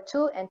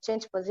FiO2 and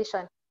change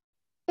position.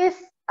 If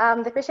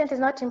the patient is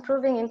not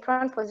improving in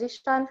prone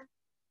position,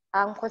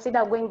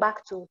 consider going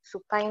back to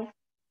supine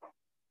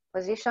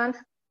position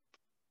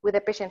with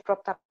the patient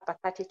propped up at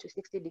 30 to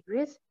 60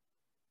 degrees.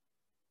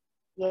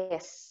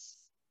 Yes.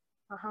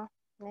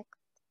 Next.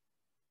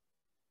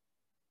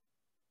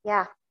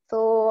 Yeah,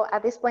 so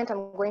at this point,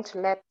 I'm going to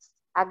let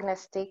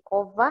Agnes take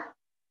over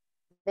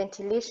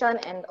ventilation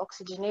and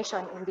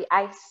oxygenation in the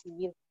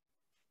ICU.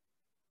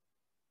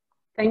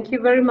 Thank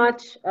you very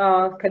much,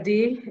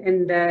 Kadi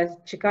and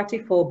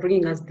Chikati, for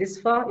bringing us this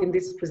far in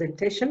this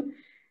presentation.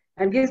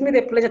 And gives me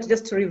the pleasure to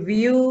just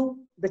review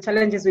the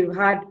challenges we've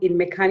had in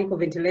mechanical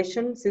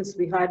ventilation since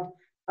we heard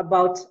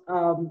about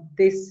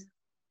this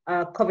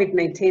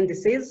COVID-19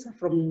 disease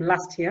from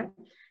last year.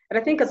 And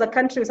I think as a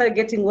country, we started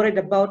getting worried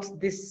about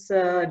this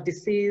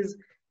disease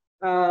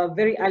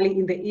very early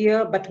in the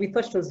year, but we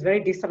thought it was very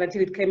distant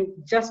until it came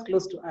just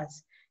close to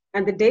us.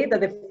 And the day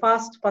that the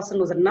first person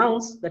was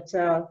announced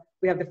that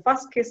we have the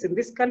first case in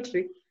this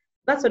country,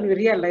 that's when we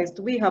realized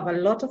we have a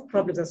lot of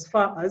problems as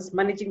far as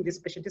managing this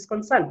patient is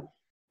concerned.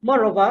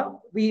 Moreover,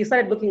 we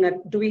started looking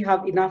at, do we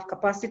have enough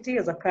capacity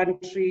as a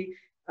country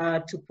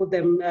to put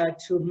them,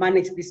 to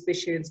manage these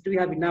patients? Do we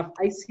have enough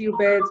ICU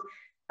beds?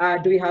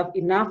 Do we have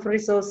enough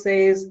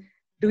resources?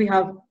 Do we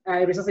have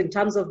resources in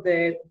terms of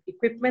the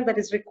equipment that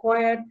is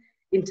required,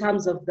 in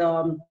terms of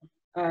the,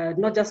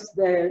 not just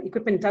the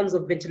equipment in terms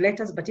of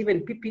ventilators, but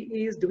even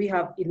PPEs? Do we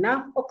have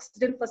enough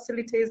oxygen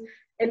facilities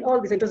and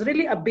all this? It was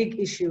really a big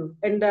issue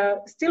and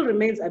still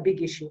remains a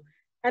big issue.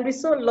 And we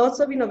saw lots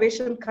of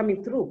innovation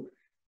coming through.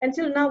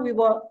 Until now, we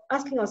were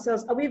asking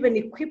ourselves, are we even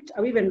equipped?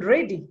 Are we even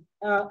ready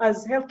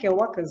as healthcare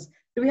workers?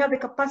 Do we have the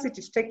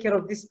capacity to take care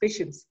of these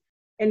patients?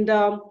 And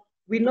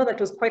we know that it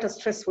was quite a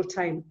stressful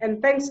time.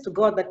 And thanks to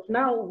God that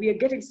now we are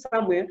getting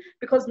somewhere,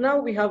 because now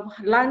we have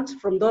learned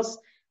from those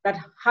that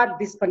had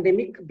this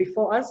pandemic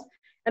before us.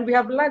 And we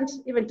have learned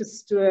even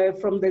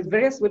from the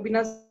various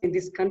webinars in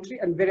this country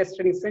and various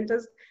training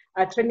centers,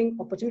 training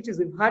opportunities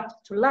we've had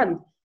to learn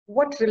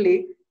what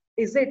really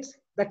is it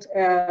that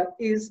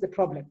is the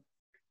problem.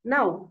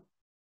 Now,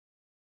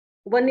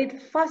 when it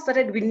first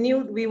started,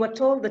 we were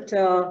told that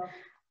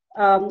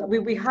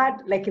we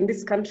had, like in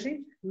this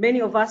country, many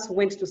of us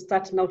went to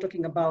start now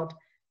talking about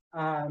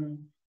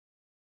then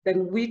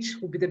which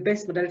would be the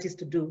best modalities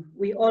to do.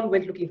 We all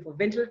went looking for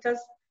ventilators,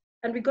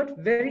 and we got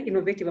very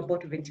innovative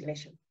about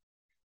ventilation.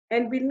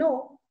 And we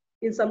know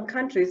in some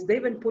countries, they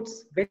even put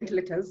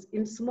ventilators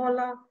in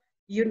smaller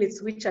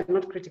units which are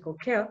not critical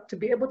care to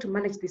be able to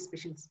manage these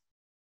patients.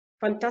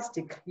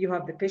 Fantastic, you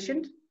have the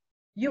patient,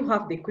 you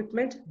have the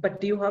equipment, but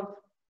do you have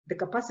the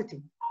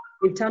capacity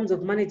in terms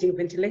of managing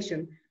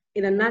ventilation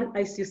in a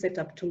non-ICU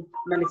setup to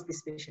manage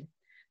this patient?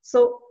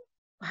 So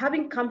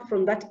having come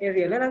from that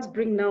area, let us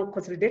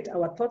consolidate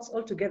our thoughts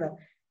all together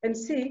and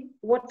see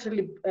what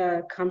really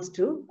comes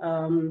to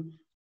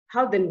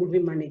how then will we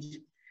manage.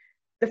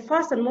 The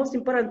first and most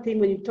important thing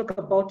when you talk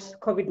about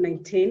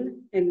COVID-19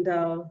 and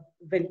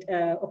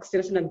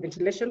oxygenation and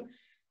ventilation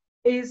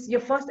is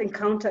your first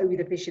encounter with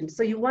the patient.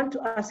 So you want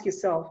to ask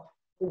yourself,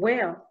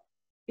 where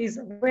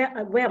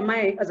am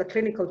I as a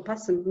clinical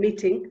person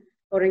meeting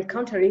or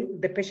encountering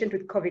the patient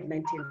with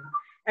COVID-19?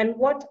 And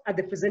what are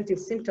the presenting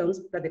symptoms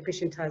that the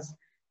patient has?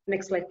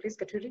 Next slide, please,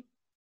 Katuri.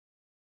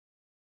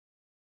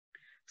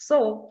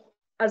 So,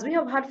 as we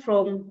have heard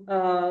from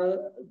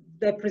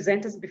the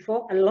presenters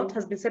before, a lot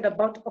has been said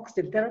about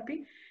oxygen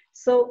therapy.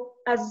 So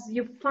as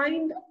you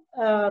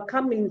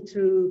come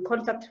into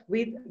contact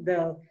with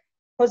the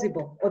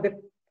possible or the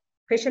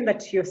patient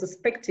that you're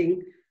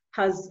suspecting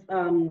has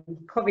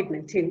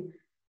COVID-19,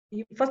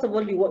 first of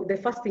all, the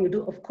first thing you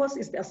do, of course,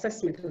 is the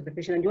assessment of the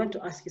patient. And you want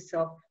to ask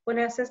yourself, when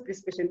I assess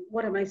this patient,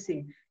 what am I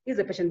seeing? Is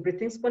the patient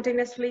breathing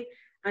spontaneously?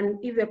 And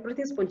if they're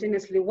breathing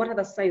spontaneously, what are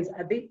the signs?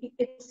 Are they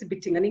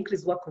exhibiting an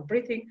increased work of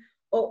breathing?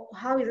 Or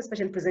how is this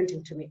patient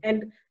presenting to me?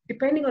 And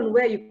depending on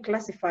where you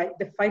classify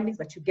the findings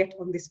that you get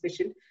on this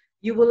patient,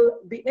 you will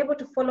be able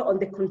to follow on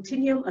the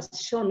continuum as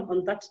shown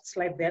on that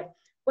slide there,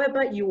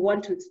 whereby you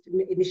want to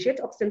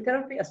initiate oxygen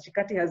therapy, as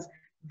Chikati has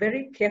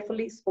very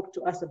carefully spoke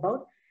to us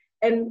about.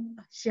 And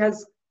she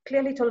has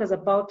clearly told us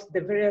about the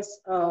various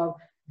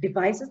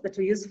devices that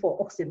we use for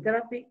oxygen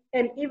therapy,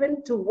 and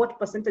even to what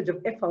percentage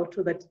of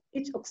FiO2 that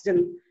each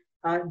oxygen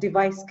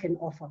device can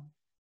offer.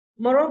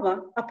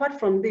 Moreover, apart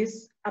from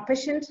this, a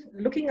patient,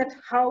 looking at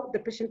how the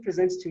patient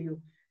presents to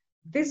you,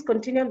 this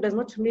continuum does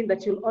not mean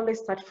that you'll always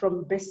start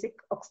from basic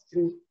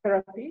oxygen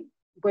therapy,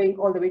 going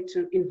all the way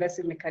to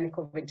invasive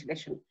mechanical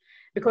ventilation.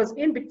 Because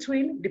in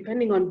between,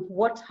 depending on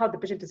how the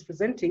patient is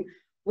presenting,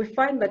 we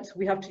find that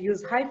we have to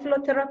use high flow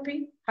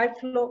therapy, high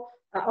flow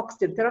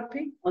oxygen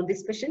therapy on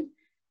this patient,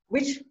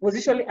 which was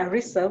usually a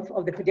reserve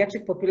of the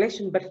pediatric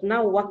population, but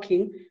now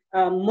working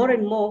more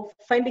and more,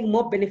 finding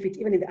more benefit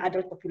even in the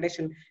adult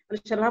population. And we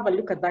shall have a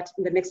look at that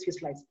in the next few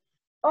slides.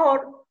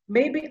 Or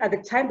maybe at the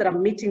time that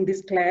I'm meeting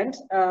this client,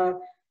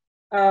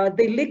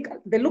 they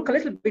look a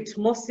little bit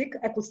more sick.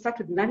 I could start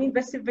with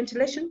non-invasive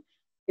ventilation.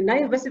 In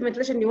non-invasive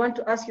ventilation, you want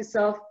to ask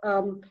yourself,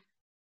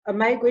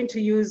 am I going to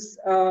use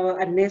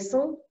a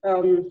nasal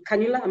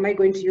cannula? Am I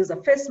going to use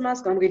a face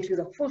mask? Am I going to use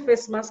a full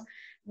face mask?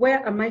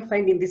 Where am I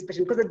finding this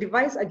patient? Because the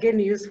device, again,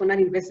 used for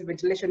non-invasive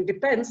ventilation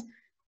depends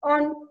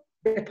on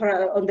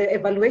the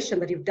evaluation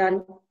that you've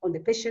done on the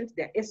patient,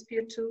 their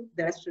SpO2,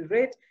 their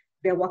respiratory rate,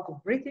 their work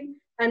of breathing,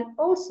 and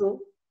also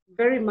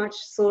very much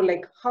so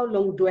like how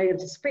long do I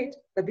anticipate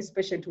that this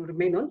patient will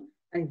remain on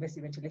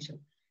non-invasive ventilation.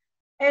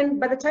 And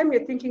by the time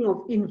you're thinking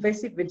of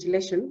invasive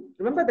ventilation,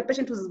 remember the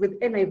patient who's with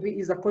NIV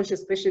is a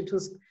conscious patient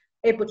who's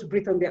able to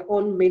breathe on their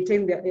own,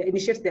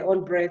 initiate their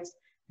own breaths.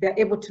 They're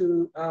able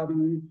to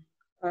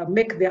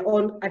make their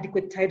own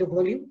adequate tidal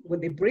volume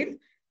when they breathe,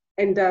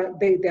 and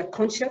they're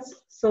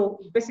conscious. So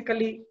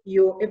basically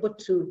you're able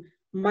to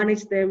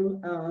manage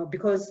them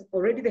because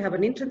already they have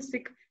an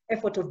intrinsic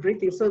effort of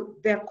breathing, so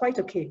they're quite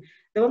okay.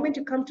 The moment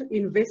you come to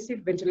invasive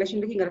ventilation,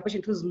 looking at a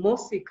patient who's more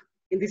sick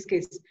in this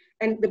case,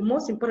 and the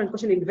most important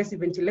question in invasive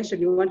ventilation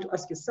you want to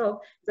ask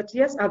yourself is that,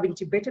 yes, I've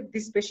intubated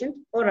this patient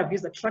or I've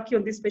used a trachea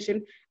on this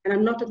patient, and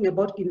I'm not talking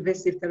about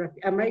invasive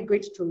therapy. Am I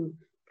going to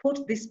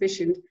put this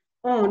patient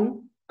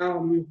on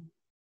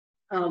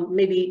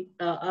maybe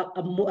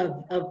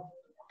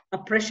a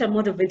pressure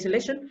mode of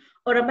ventilation,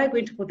 or am I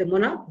going to put them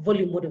on a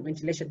volume mode of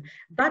ventilation?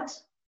 But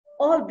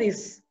all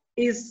this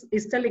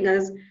is telling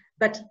us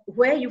that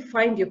where you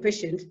find your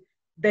patient,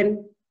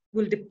 then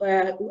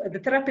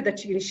the therapy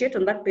that you initiate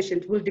on that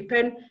patient will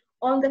depend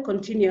on the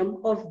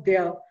continuum of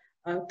their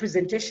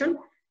presentation,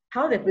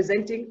 how they're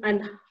presenting,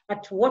 and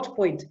at what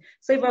point.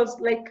 So if I was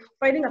like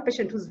finding a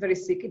patient who's very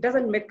sick, it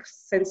doesn't make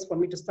sense for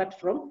me to start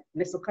from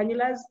nasal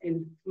cannulas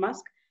and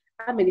mask.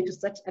 I may need to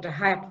start at a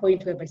higher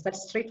point where I start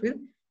straight with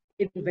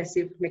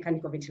invasive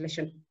mechanical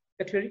ventilation.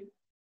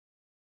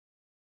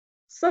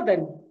 So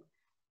then,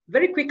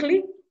 very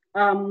quickly,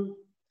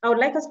 I would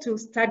like us to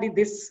study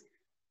this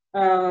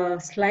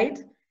slide.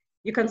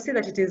 You can see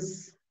that it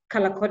is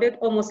color-coded,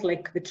 almost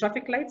like the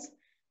traffic lights.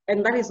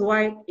 And that is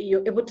why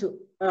you're able to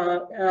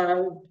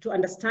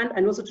understand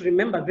and also to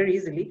remember very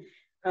easily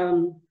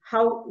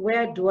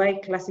where do I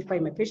classify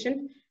my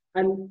patient,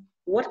 and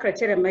what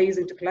criteria am I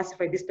using to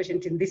classify this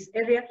patient in this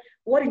area?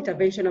 What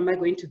intervention am I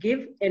going to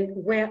give, and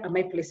where am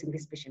I placing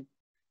this patient?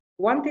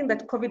 One thing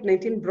that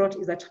COVID-19 brought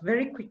is that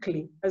very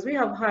quickly, as we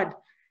have had,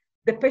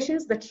 the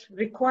patients that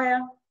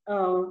require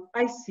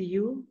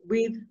ICU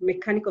with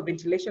mechanical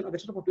ventilation of the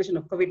total population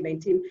of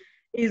COVID-19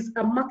 is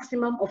a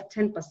maximum of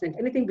 10%.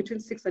 Anything between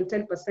 6 and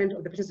 10%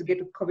 of the patients who get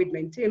with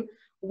COVID-19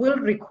 will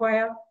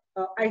require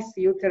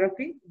ICU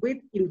therapy with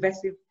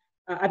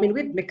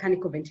with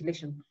mechanical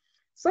ventilation.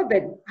 So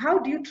then, how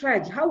do you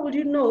triage? How will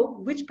you know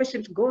which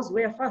patient goes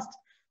where first?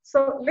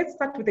 So let's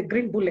start with the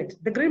green bullet.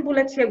 The green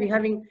bullet here, we're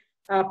having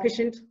a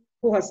patient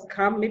who has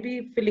come,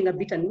 maybe feeling a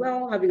bit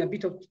unwell, having a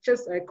bit of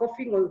chest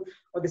coughing,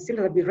 or the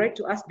symptoms that we read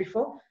to us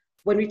before.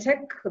 When we take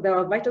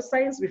the vital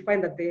signs, we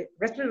find that the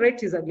respiratory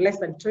rate is at less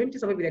than 20,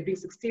 so maybe they're doing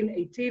 16,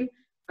 18.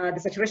 The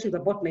saturation is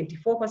about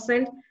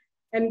 94%.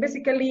 And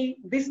basically,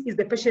 this is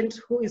the patient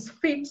who is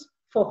fit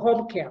for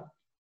home care.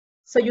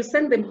 So you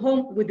send them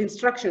home with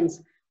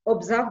instructions.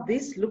 Observe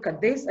this, look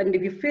at this, and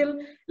if you feel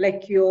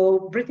like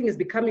your breathing is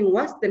becoming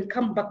worse, then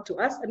come back to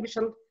us and we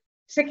shall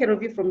take care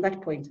of you from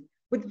that point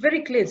with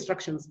very clear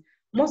instructions.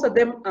 Most of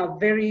them are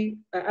very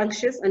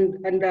anxious, and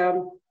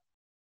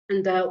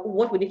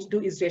what we need to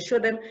do is reassure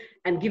them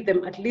and give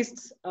them at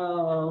least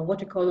what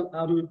we call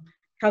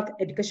health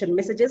education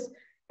messages,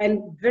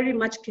 and very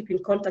much keep in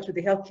contact with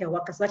the healthcare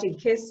workers, that in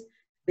case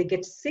they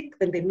get sick,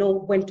 then they know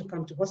when to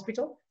come to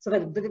hospital, so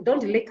that they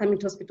don't delay coming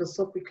to hospital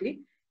so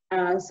quickly,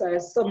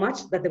 so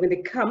much that when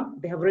they come,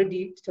 they have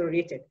already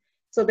deteriorated.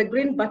 So the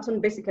green button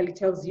basically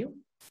tells you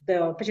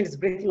the patient is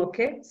breathing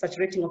okay,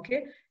 saturating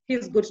okay,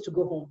 he's good to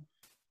go home.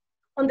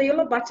 On the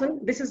yellow button,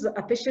 this is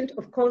a patient,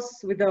 of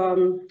course, with,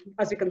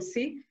 as you can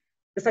see,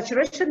 the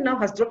saturation now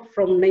has dropped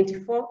from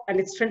 94 and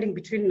it's trending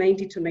between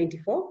 90 to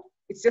 94.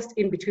 It's just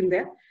in between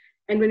there.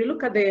 And when you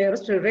look at the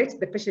respiratory rate,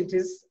 the patient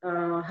is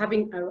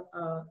having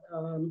a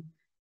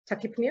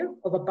tachypnea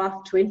of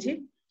above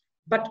 20.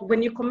 But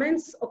when you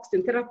commence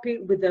oxygen therapy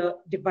with the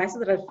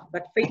devices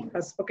that Faith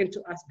has spoken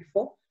to us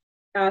before,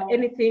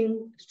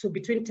 anything to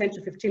between 10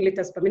 to 15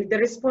 liters per minute, they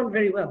respond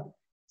very well.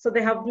 So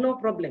they have no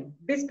problem.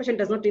 This patient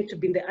does not need to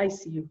be in the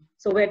ICU.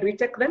 So where do we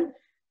take them?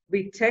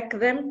 We take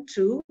them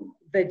to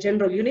the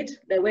general unit,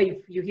 where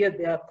you hear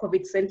there are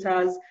COVID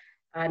centers,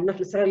 not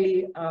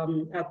necessarily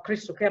a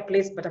critical care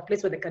place, but a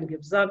place where they can be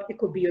observed. It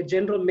could be your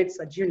general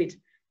med-surg unit,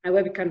 and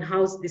where we can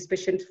house this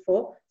patient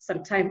for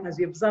some time as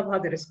we observe how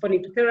they're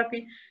responding to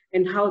therapy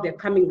and how they're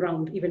coming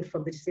round even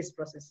from the disease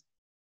process.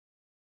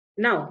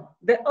 Now,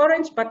 the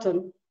orange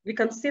button, we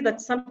can see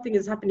that something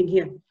is happening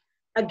here.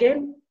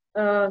 Again,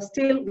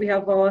 still we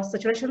have our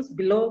saturations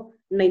below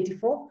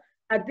 94.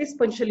 At this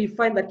point, you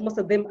find that most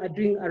of them are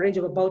doing a range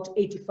of about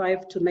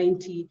 85 to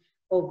 90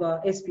 of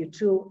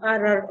SpO2.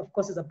 RR, of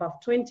course, is above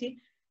 20.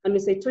 And we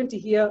say 20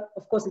 here,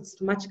 of course, it's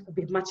a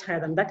bit much higher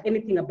than that,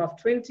 anything above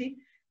 20.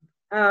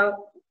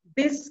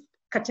 This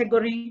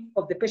category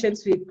of the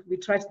patients, we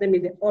tried them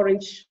in the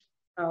orange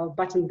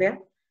button there,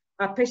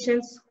 are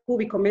patients who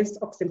we commenced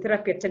oxygen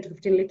therapy at 10 to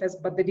 15 liters,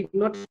 but they're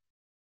not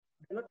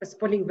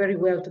responding very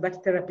well to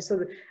that therapy.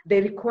 So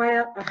they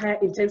require a higher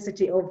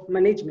intensity of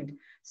management.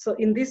 So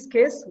in this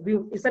case,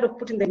 instead of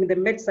putting them in the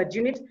med-surg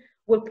unit,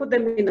 we'll put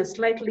them in a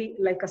slightly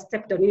like a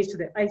step down unit to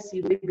the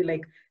ICU, maybe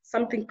like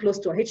something close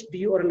to a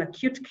HDU or an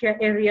acute care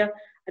area.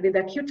 And in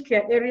the acute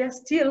care area,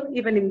 still,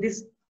 even in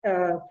this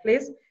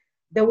place,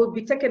 they will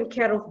be taken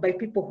care of by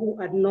people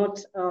who are not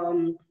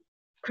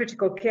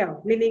critical care,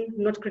 meaning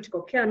not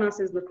critical care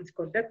nurses, not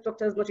critical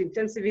doctors, not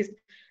intensivists,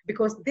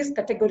 because this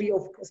category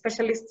of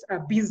specialists are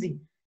busy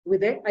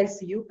with the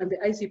ICU, and the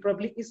ICU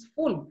probably is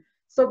full.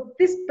 So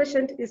this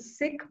patient is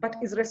sick, but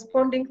is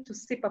responding to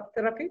CPAP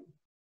therapy.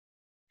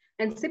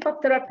 And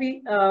CPAP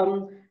therapy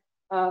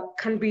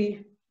can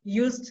be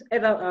used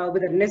either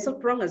with a nasal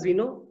prong, as we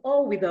know,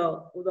 or with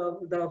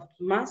the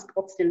mask,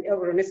 oxygen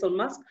or a nasal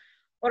mask,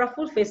 or a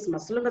full face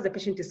mask, so long as the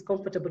patient is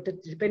comfortable,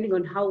 depending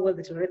on how well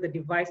they tolerate the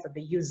device that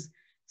they use.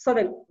 So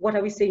then, what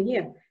are we saying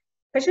here?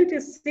 Patient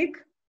is sick,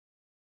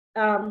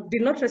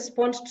 did not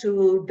respond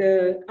to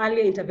the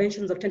earlier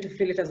interventions of 10 to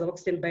 15 liters of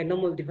oxygen by a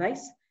normal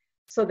device.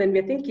 So then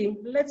we're thinking,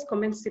 let's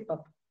commence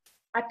CPAP.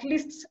 At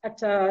least at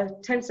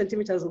 10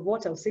 centimeters of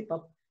water of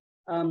CPAP,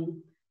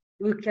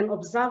 we can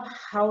observe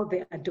how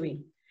they are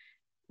doing.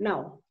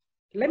 Now,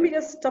 let me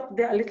just stop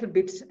there a little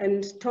bit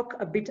and talk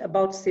a bit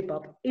about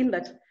CPAP, in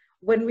that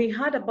when we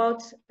heard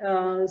about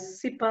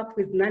CPAP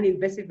with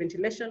non-invasive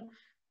ventilation,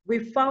 we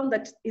found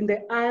that in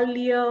the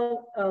earlier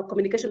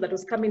communication that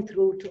was coming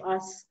through to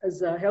us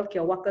as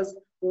healthcare workers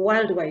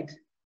worldwide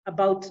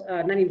about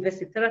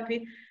non-invasive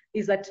therapy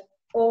is that,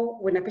 oh,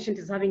 when a patient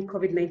is having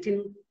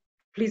COVID-19,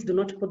 please do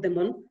not put them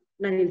on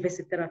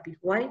non-invasive therapy.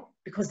 Why?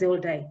 Because they will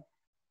die.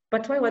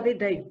 But why were they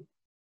dying?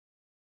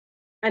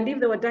 And if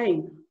they were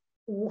dying,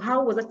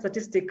 how was that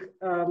statistic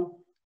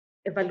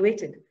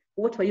evaluated?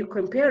 What were you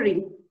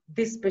comparing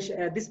this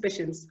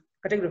patients,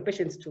 category of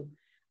patients to?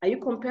 Are you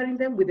comparing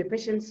them with the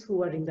patients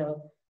who are in the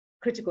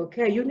critical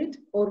care unit,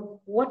 or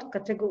what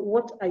category,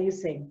 what are you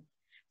saying?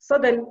 So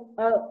then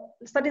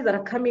studies that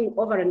are coming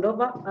over and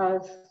over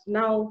are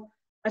now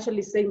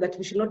actually saying that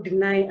we should not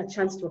deny a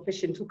chance to a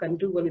patient who can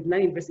do well with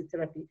non-invasive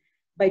therapy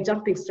by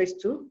jumping straight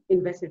to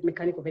invasive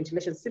mechanical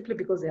ventilation simply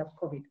because they have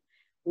COVID.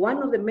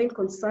 One of the main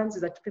concerns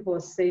is that people are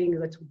saying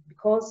that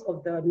because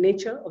of the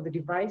nature of the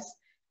device,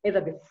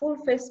 either the full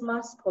face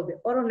mask or the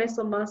oral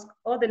nasal mask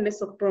or the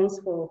nasal prongs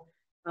for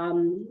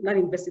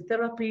non-invasive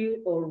therapy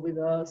or with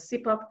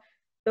CPAP,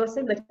 they were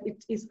saying that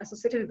it is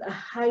associated with a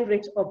high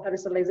rate of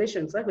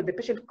aerosolization. So when the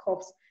patient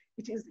coughs,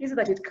 it is easy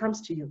that it comes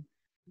to you.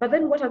 But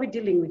then what are we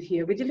dealing with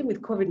here? We're dealing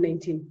with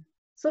COVID-19.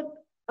 So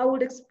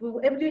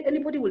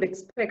anybody would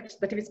expect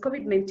that if it's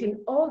COVID-19,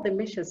 all the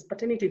measures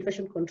pertaining to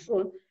infection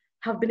control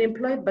have been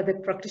employed by the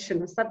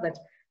practitioner, such that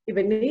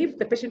even if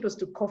the patient was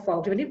to cough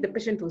out, even if the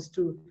patient was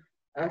to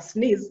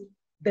sneeze,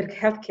 the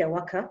healthcare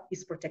worker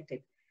is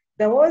protected.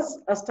 There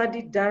was a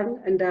study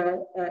done and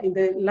in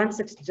the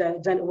Lancet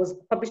journal, it was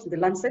published in the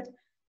Lancet,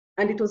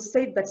 and it was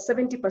said that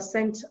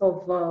 70%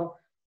 of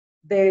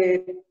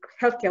the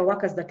healthcare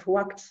workers that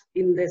worked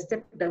in the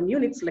step-down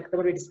units, like the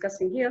one we're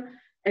discussing here,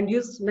 and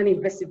used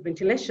non-invasive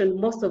ventilation,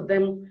 most of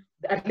them,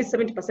 at least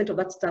 70% of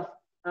that staff,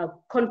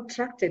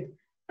 contracted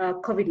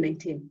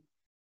COVID-19.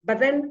 But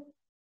then,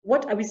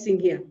 what are we seeing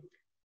here?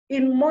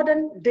 In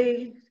modern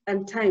day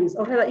and times,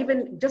 or rather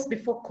even just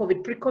before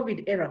COVID,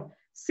 pre-COVID era,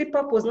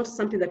 CPAP was not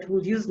something that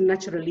we'll use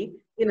naturally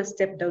in a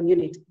step-down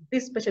unit.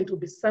 This patient will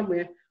be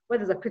somewhere where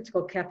there's a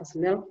critical care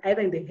personnel,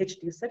 either in the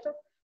HDU setup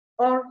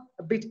or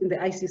a bit in the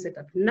ICU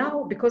setup.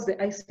 Now, because the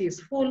ICU is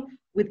full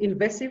with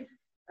invasive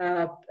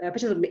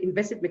patients with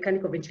invasive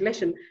mechanical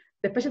ventilation,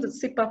 the patients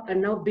with CPAP are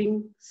now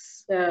being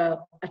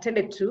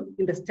attended to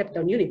in the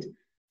step-down unit.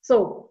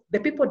 So the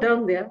people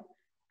down there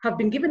have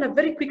been given a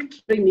very quick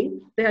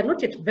training. They are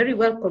not yet very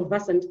well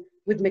conversant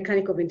with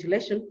mechanical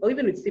ventilation or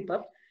even with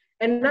CPAP.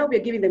 And now we're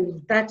giving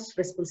them that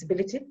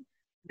responsibility.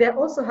 They're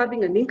also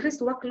having an increased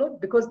workload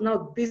because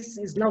now this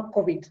is now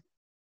COVID.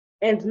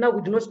 And now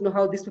we do not know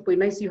how these people in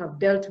ICU have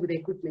dealt with the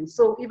equipment.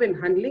 So even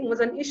handling was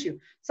an issue.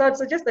 So I'd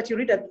suggest that you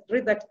read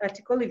that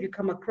article if you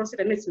come across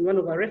it, and it's in one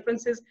of our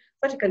references, so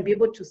that you can be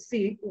able to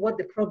see what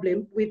the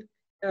problem with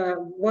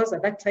was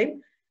at that time,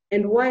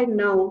 and why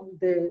now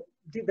the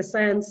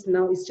science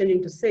now is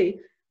changing to say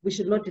we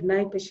should not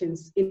deny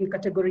patients in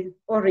category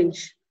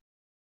orange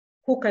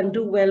who can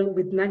do well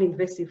with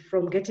non-invasive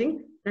from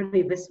getting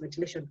non-invasive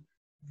ventilation.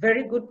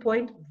 Very good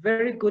point,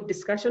 very good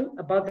discussion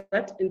about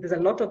that. And there's a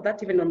lot of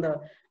that even on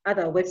the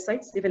other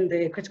websites, even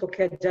the critical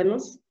care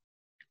journals,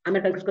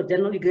 American Critical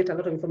Journal, you get a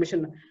lot of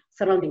information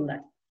surrounding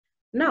that.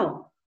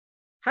 Now,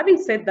 having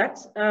said that,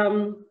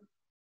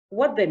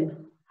 how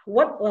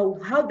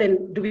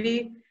then do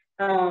we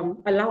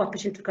allow a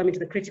patient to come into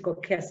the critical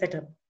care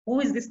setup?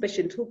 Who is this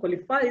patient who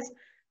qualifies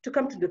to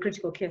come to the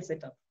critical care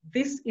setup?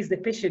 This is the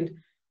patient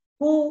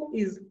who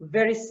is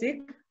very sick,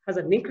 has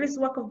an increased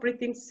work of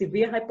breathing,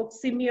 severe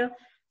hypoxemia,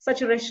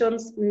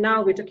 saturations.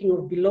 Now we're talking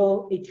of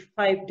below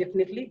 85,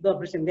 definitely, though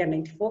written there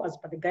 94 as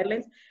per the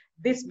guidelines.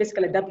 This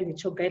basically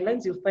WHO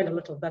guidelines. You'll find a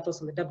lot of that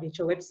also on the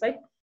WHO website.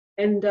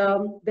 And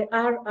the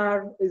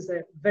RR is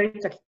a very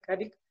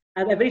tachycardic,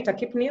 a very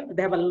tachypnea.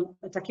 They have a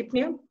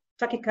tachypnea,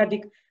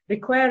 tachycardic,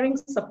 requiring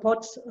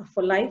support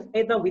for life,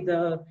 either with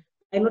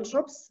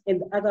inotropes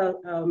and other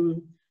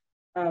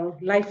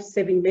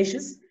life-saving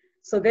measures.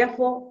 So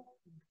therefore,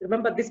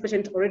 remember, this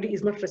patient already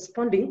is not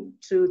responding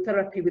to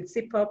therapy with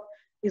CPAP,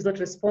 is not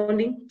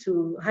responding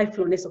to high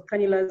flow nasal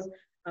cannulas,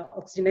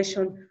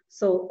 oxygenation.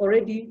 So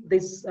already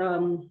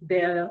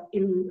they're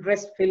in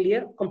rest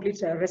failure,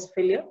 complete rest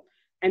failure,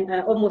 and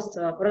almost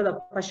rather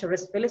partial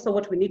rest failure. So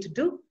what we need to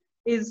do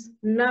is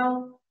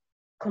now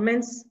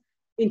commence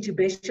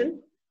intubation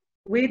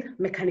with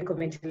mechanical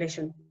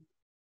ventilation.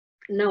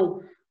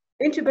 Now,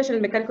 intubation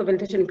and mechanical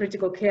ventilation in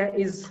critical care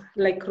is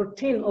like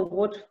routine of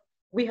what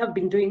we have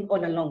been doing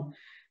all along.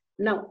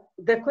 Now,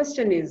 the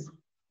question is,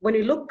 when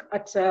you look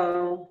at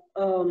the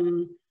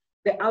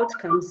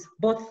outcomes,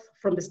 both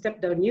from the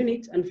step-down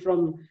unit and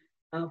from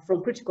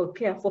critical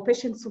care, for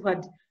patients who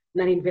had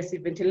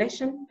non-invasive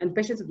ventilation and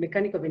patients with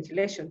mechanical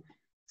ventilation,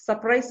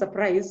 surprise,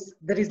 surprise,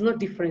 there is no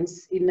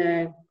difference in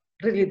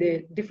really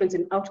the difference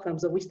in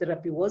outcomes of which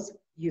therapy was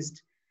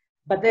used.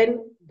 But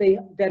then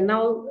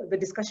the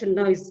discussion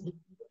now is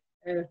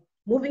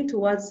moving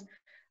towards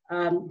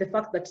the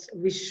fact that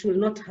we should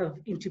not have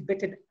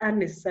intubated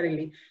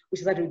unnecessarily,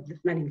 which is with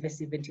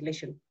non-invasive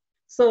ventilation.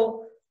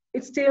 So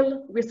we're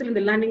still in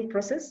the learning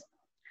process,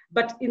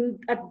 but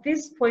at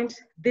this point,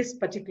 this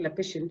particular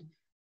patient,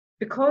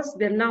 because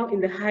they're now in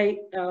the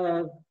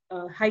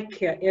high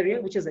care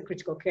area, which is a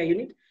critical care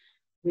unit,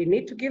 we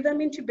need to give them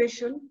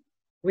intubation,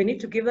 we need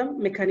to give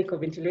them mechanical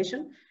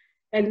ventilation,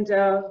 and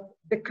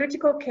the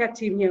critical care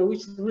team here, who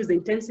is the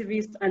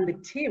intensivist and the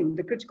team,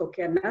 the critical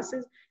care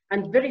nurses,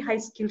 and very high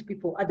skilled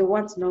people are the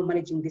ones now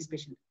managing this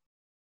patient.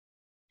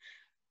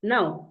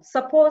 Now,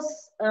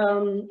 suppose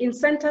in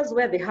centers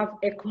where they have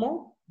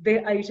ECMO,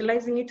 they are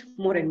utilizing it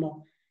more and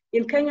more.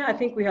 In Kenya, I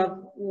think we have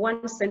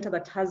one center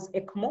that has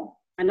ECMO,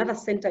 another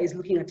center is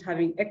looking at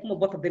having ECMO,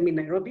 both of them in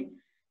Nairobi.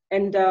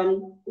 And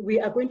we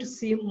are going to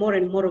see more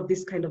and more of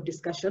this kind of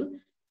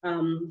discussion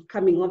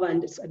coming over.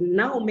 And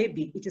now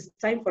maybe it is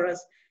time for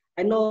us.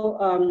 I know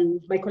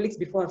my colleagues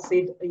before have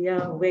said,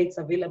 yeah, where it's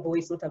available,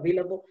 it's not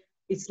available.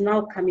 It's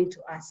now coming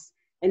to us.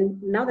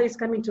 And now that it's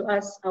coming to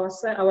us,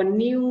 our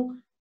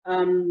new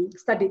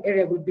study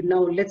area will be now,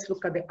 let's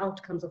look at the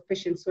outcomes of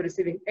patients who are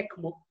receiving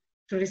ECMO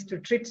to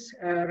treat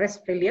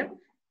rest failure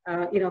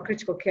in our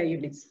critical care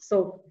units.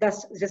 So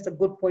that's just a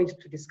good point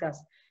to discuss.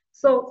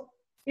 So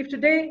if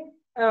today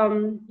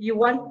you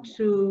want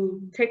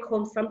to take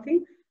home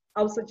something,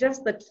 I would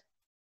suggest that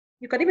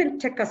you can even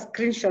take a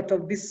screenshot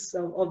of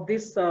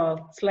this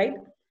slide,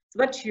 so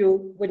that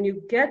when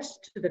you get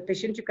to the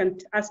patient, you can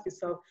ask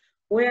yourself,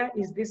 where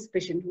is this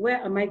patient? Where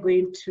am I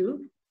going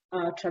to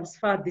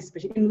transfer this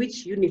patient? In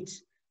which unit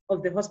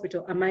of the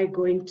hospital am I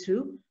going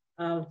to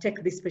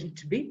take this patient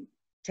to be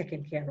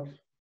taken care of?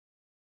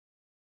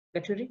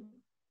 Gaturi?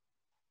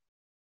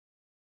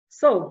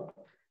 So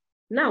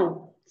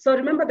now,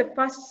 remember the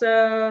first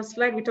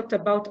slide we talked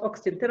about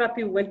oxygen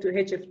therapy, went to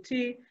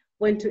HFT,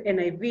 went to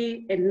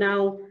NIV, and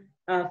now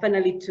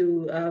finally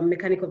to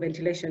mechanical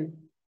ventilation,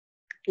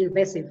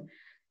 invasive.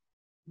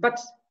 But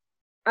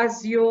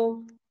as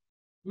you're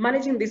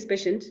managing this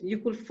patient, you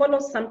could follow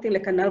something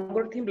like an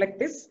algorithm like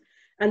this,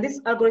 and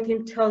this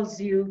algorithm tells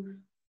you,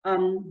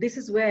 this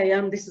is where I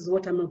am, this is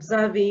what I'm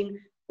observing,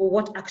 or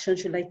what action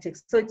should I take.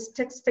 So it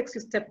takes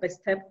you step by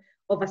step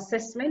of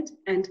assessment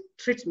and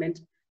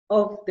treatment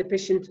of the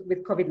patient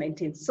with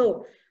COVID-19.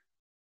 So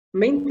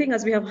main thing,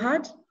 as we have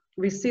heard,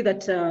 we see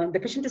that the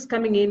patient is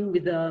coming in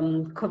with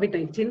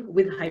COVID-19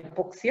 with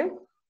hypoxia.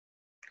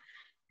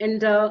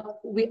 And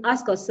we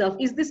ask ourselves,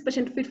 is this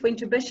patient fit for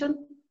intubation?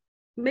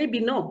 Maybe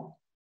no.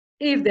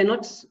 If they're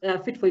not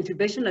fit for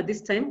intubation at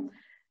this time,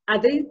 are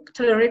they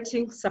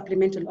tolerating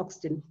supplemental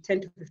oxygen,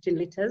 10 to 15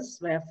 liters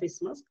via face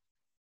mask?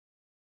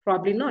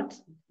 Probably not.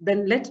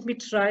 Then let me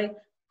try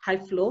high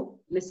flow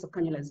nasal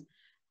cannulas.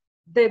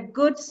 The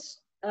good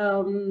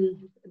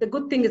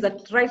thing is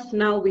that right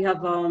now we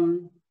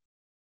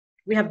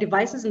have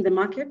devices in the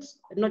market,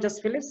 not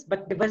just Philips,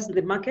 but devices in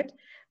the market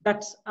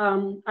that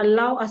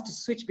allow us to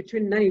switch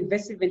between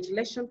non-invasive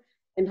ventilation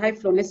and high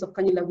flow nasal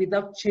cannula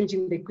without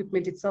changing the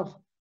equipment itself.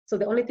 So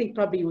the only thing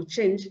probably you will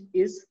change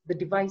is the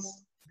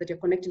device that you're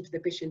connecting to the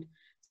patient.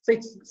 So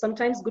it's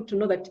sometimes good to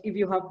know that if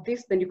you have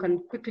this, then you can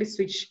quickly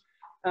switch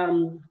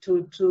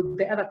to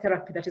the other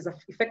therapy that is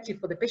effective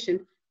for the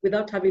patient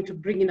without having to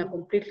bring in a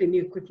completely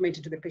new equipment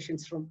into the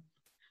patient's room.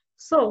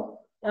 So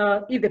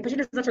if the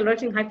patient is not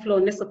tolerating high flow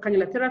nasal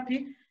cannula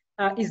therapy,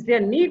 is there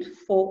need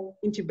for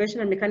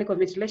intubation and mechanical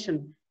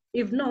ventilation?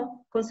 If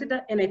no,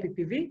 consider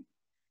NIPPV.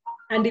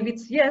 And if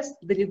it's yes,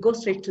 then you go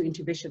straight to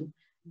intubation.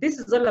 This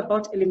is all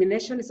about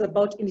elimination. It's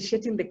about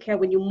initiating the care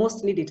when you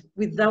most need it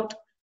without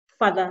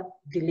further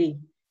delay.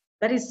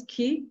 That is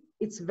key.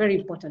 It's very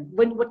important.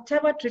 When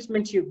whatever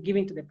treatment you're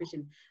giving to the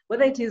patient,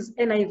 whether it is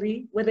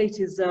NIV, whether it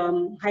is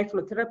high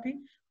flow therapy,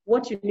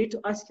 what you need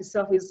to ask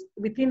yourself is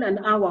within an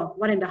hour,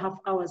 1.5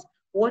 hours,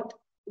 what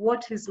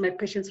is my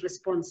patient's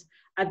response?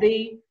 Are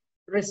they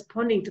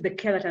responding to the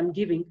care that I'm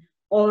giving,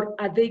 or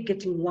are they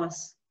getting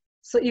worse?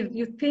 So if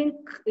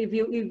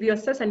you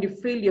assess and you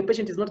feel your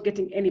patient is not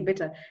getting any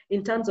better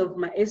in terms of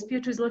my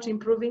SpO2 is not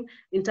improving,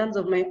 in terms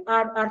of my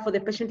RR for the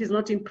patient is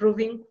not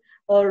improving,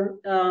 or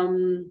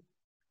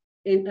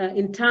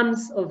in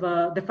terms of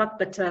the fact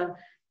that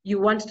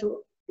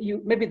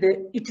maybe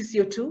the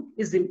EtCO2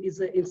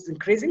 is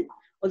increasing,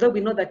 although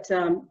we know that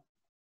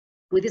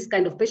with this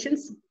kind of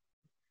patients,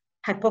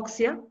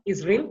 hypoxia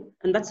is real,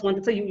 and that's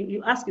one. So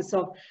you ask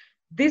yourself,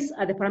 these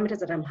are the parameters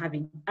that I'm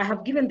having. I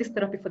have given this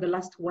therapy for the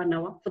last 1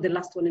 hour, for the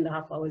last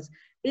 1.5 hours.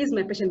 Is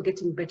my patient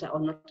getting better or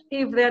not?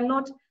 If they're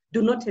not,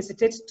 do not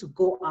hesitate to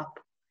go up.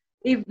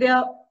 If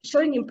they're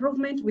showing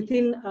improvement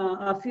within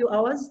a few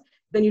hours,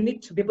 then you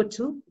need to be able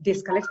to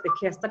de-escalate the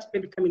care, start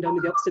maybe coming down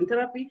with the oxygen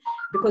therapy,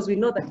 because we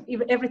know that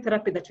if every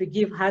therapy that we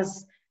give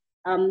has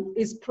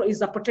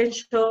is a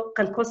potential,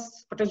 can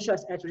cause potential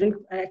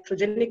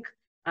iatrogenic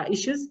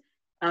issues,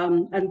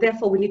 and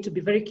therefore we need to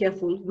be very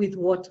careful with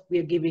what we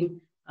are giving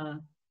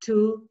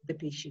to the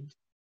patient.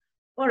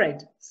 All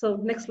right, so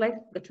next slide,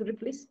 Gaturi,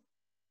 please.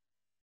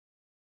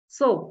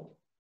 So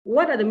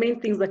what are the main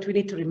things that we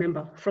need to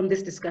remember from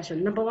this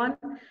discussion? Number one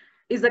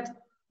is that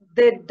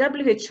the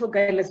WHO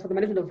guidelines for the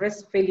management of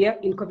breast failure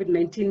in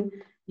COVID-19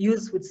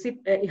 use with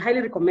it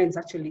highly recommends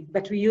actually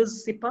that we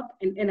use CPAP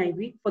and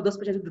NIV for those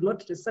patients who do not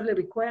necessarily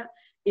require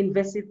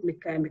invasive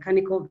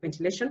mechanical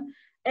ventilation.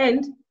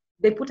 And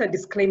they put a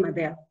disclaimer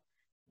there.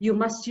 You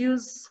must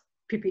use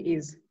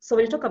PPEs. So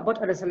when you talk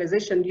about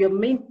aerosolization, your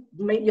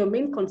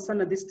main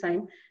concern at this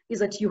time is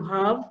that you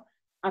have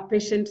a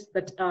patient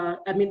that,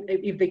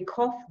 if they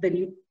cough, then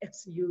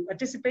you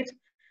anticipate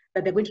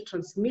that they're going to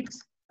transmit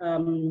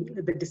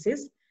the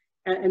disease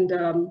and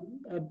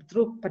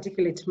through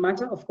particulate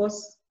matter, of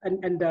course,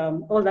 and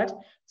all that.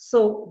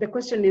 So the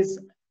question is,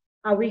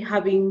 are we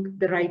having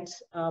the right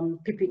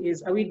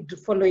PPEs? Are we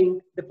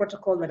following the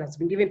protocol that has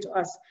been given to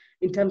us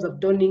in terms of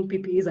donning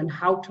PPEs and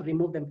how to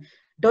remove them?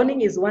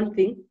 Donning is one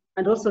thing,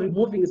 and also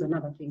removing is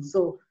another thing.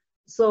 So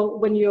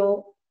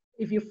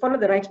if you follow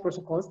the right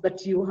protocols,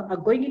 that you are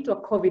going into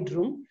a COVID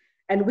room,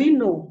 and we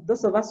know,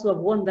 those of us who have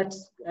worn that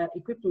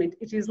equipment,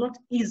 it is not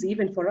easy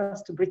even for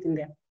us to breathe in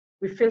there.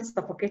 We feel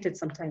suffocated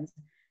sometimes.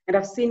 And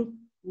I've seen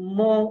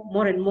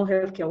more and more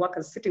healthcare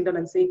workers sitting down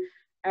and saying,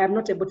 I am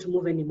not able to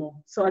move anymore.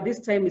 So at this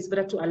time, it's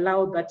better to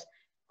allow that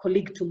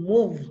colleague to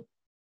move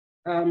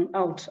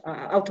out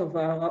of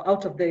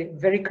the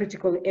very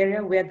critical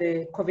area where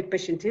the COVID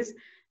patient is,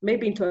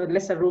 maybe into a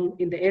lesser room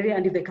in the area.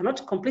 And if they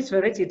cannot completely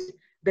tolerate it,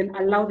 then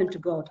allow them to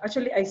go out.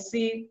 Actually, I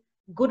see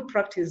good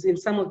practice in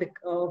some of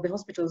the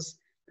hospitals,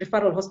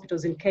 referral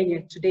hospitals in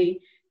Kenya today,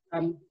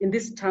 in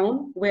this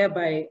town,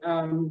 whereby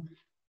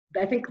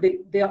I think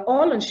they are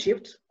all on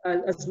shift,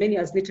 as many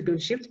as need to be on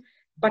shift,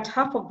 but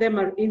half of them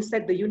are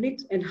inside the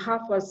unit and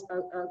half was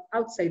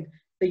outside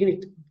the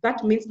unit.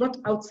 That means not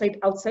outside,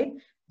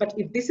 but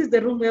if this is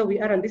the room where we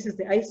are and this is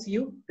the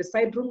ICU, the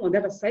side room on the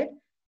other side,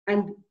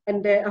 and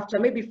after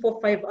maybe 4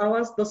 or 5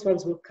 hours, those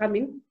ones will come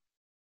in,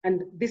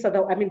 and those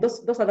other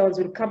ones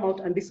will come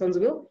out, and these ones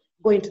will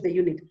go into the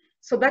unit.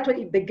 So that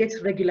way, they get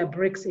regular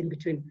breaks in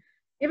between.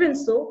 Even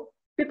so,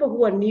 people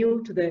who are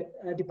new to the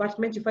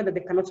department, you find that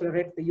they cannot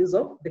tolerate the use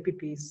of the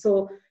PPEs.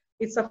 So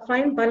it's a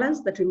fine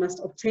balance that we must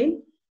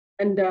obtain.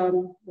 And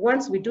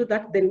once we do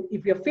that, then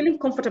if you're feeling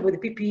comfortable with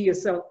the PPE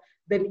yourself,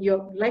 then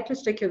you're likely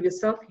to take care of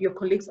yourself, your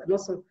colleagues, and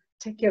also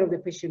take care of the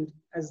patient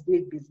as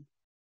need be.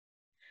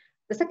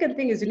 The second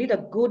thing is you need a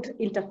good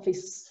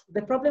interface.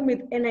 The problem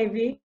with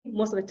NIV,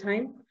 most of the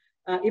time,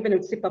 even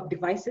with CPAP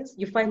devices,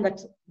 you find that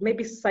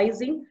maybe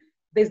sizing,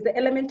 there's the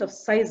element of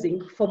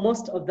sizing for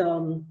most of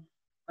the,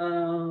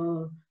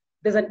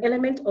 there's an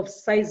element of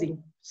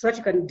sizing so that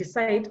you can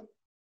decide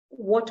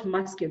what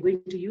mask you're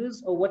going to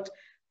use or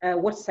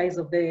what size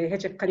of the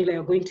HF cannula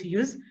you're going to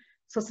use.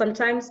 So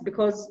sometimes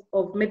because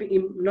of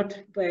maybe not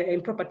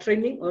improper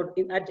training or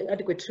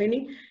inadequate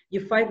training,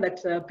 you find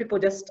that people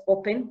just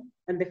open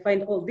and they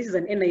find, oh, this is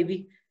an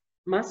NIV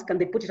mask, and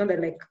they put it on there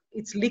like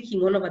it's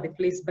leaking all over the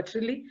place. But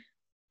really,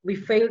 we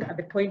failed at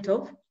the point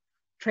of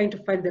trying to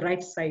find the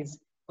right size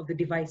of the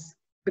device.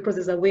 Because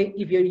there's a way,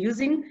 if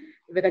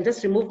I can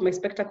just remove my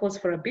spectacles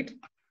for a bit,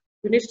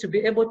 you need to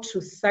be able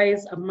to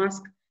size a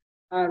mask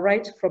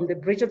right from the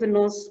bridge of the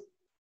nose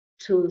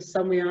to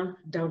somewhere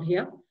down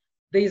here.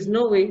 There is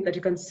no way that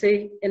you can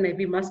say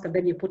NIV mask and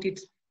then you put it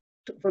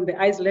from the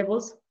eyes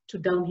levels to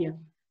down here.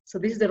 So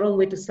this is the wrong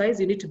way to size.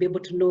 You need to be able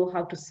to know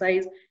how to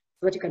size so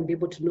that you can be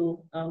able to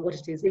know what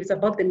it is. If it's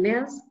above the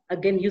nares,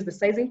 again, use the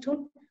sizing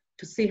tool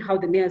to see how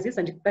the nares is,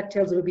 and that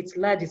tells you if it's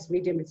large, it's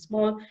medium, it's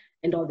small,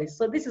 and all this.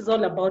 So this is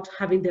all about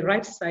having the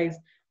right size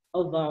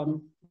of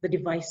the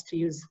device to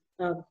use.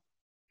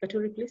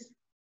 Katuri, please.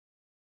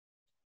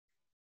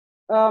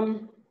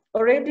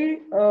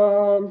 Already,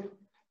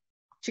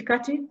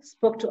 Chikati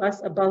spoke to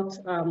us about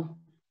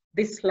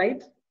this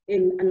slide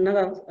in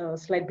another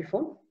slide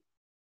before.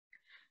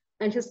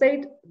 And she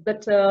said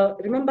that,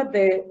 remember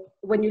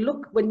when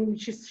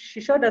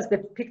she showed us the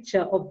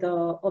picture of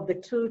the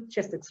two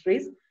chest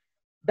x-rays,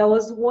 there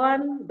was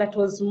one that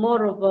was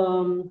more of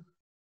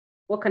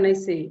what can I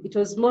say? It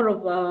was more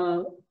of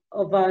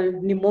a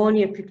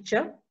pneumonia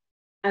picture,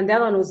 and the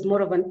other one was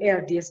more of an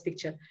ARDS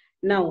picture.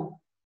 Now,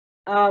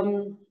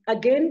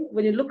 again,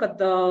 when you look at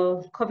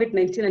the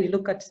COVID-19 and you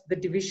look at the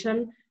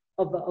division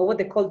of what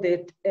they call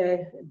the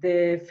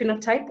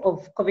phenotype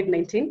of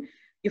COVID-19,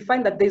 you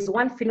find that there's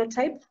one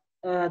phenotype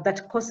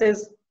that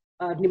causes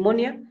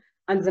pneumonia,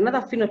 and there's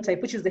another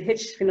phenotype, which is the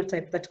H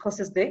phenotype, that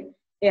causes the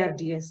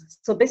ARDS.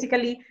 So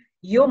basically,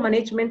 your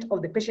management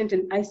of the patient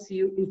in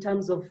ICU in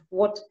terms of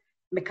what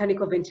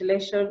mechanical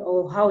ventilation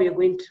or how you're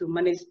going to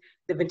manage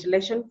the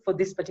ventilation for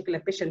this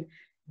particular patient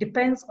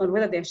depends on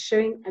whether they're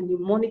showing a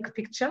pneumonic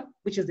picture,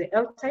 which is the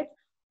L type,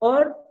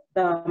 or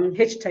the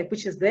H type,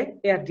 which is the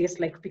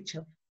ARDS-like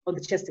picture on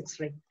the chest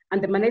X-ray. And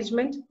the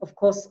management, of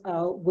course,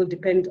 will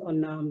depend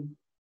on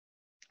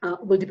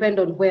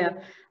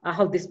where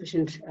how this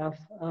patient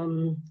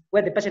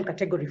where the patient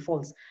category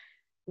falls.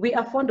 We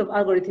are fond of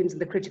algorithms in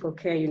the critical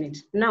care unit.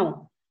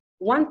 Now,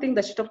 one thing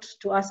that she talked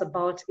to us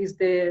about is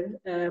the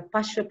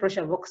partial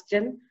pressure of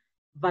oxygen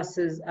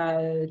versus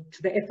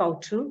to the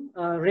FO2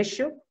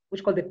 ratio, which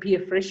is called the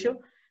PF ratio.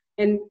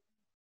 And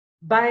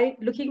by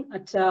looking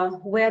at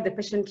where the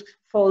patient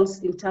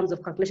falls in terms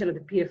of calculation of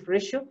the PF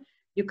ratio,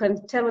 you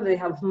can tell whether they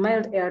have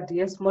mild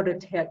ARDS,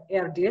 moderate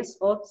ARDS,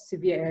 or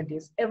severe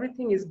ARDS.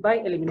 Everything is by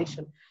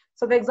elimination.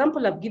 So the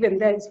example I've given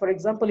there is, for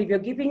example, if you're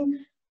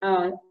giving,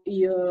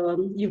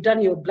 you've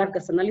done your blood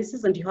gas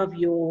analysis and you have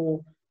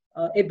your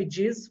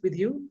ABGs with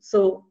you.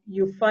 So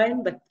you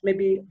find that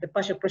maybe the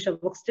partial pressure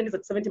of oxygen is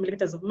at 70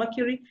 millimeters of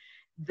mercury.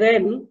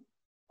 Then,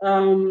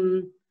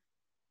 and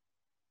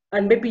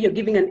maybe you're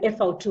giving an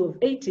FO2 of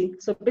 80.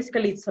 So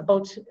basically it's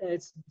about,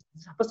 it's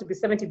supposed to be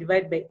 70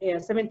 divided by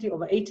 70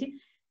 over 80.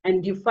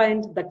 And you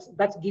find that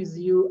that gives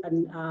you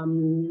an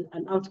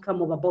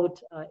outcome of about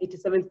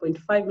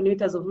 87.5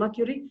 millimeters of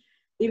mercury.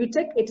 If you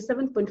take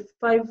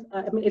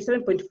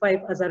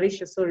 87.5 as a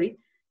ratio, sorry,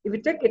 if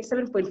you take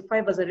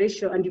 87.5 as a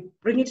ratio and you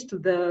bring it to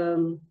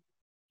the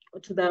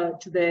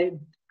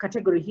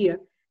category here,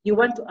 you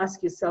want to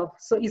ask yourself,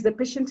 so is the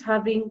patient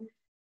having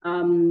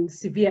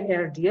severe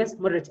ARDS,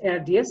 moderate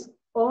ARDS,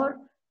 or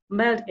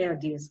mild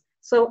ARDS?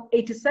 So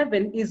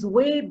 87 is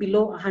way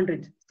below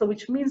 100. So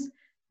which means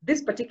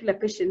this particular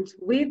patient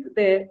with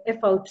the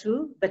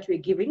FO2 that we're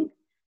giving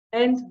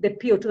and the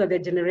PO2 that they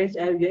generate,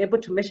 you're able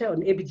to measure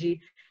on ABG,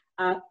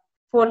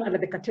 fall under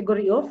the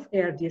category of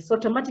ARDS. So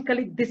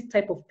automatically, this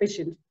type of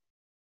patient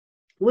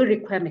will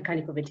require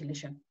mechanical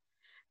ventilation.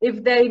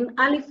 If they're in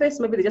early phase,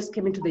 maybe they just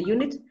came into the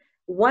unit.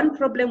 One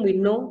problem we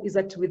know is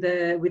that with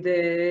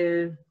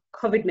the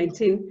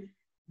COVID-19,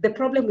 the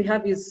problem we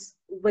have is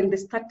when they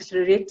start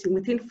deteriorating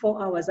within 4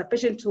 hours, a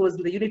patient who was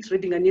in the unit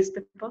reading a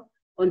newspaper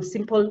on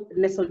simple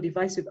nasal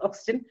device with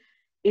oxygen,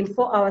 in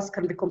 4 hours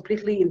can be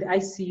completely in the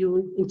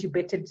ICU,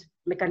 intubated,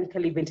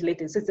 mechanically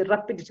ventilated. So it's a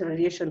rapid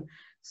deterioration.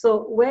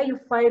 So where you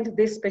find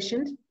this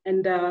patient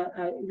and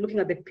looking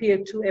at the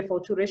PA2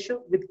 FO2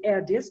 ratio with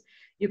ARDS,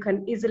 you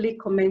can easily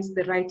commence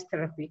the right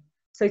therapy.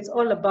 So it's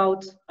all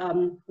about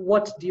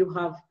what do you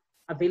have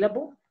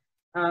available.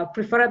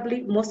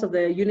 Preferably, most of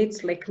the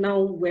units like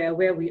now where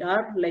we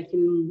are, like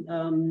in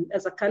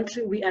as a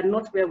country, we are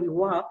not where we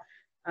were,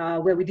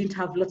 where we didn't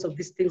have lots of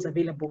these things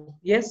available.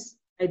 Yes,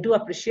 I do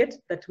appreciate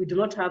that we do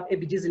not have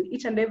ABGs in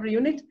each and every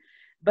unit,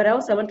 but I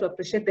also want to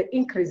appreciate the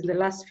increase in the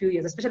last few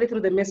years, especially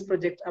through the MES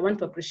project. I want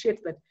to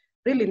appreciate that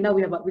really now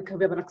we have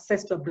an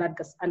access to a blood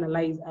gas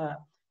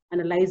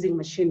analyzing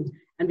machine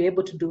and be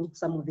able to do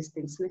some of these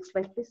things. Next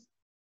slide, please.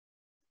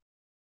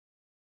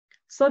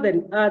 So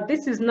then,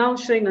 this is now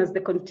showing us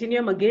the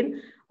continuum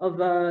again of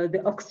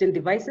the oxygen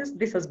devices.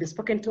 This has been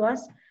spoken to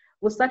us.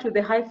 We'll start with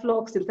the high flow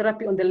oxygen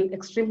therapy on the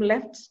extreme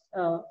left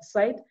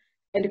side.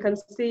 And you can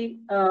see,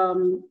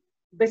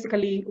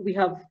 basically, we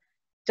have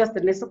just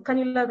the nasal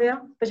cannula there.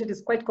 The patient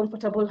is quite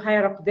comfortable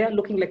higher up there,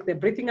 looking like they're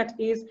breathing at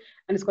ease,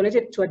 and it's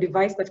connected to a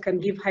device that can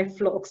give high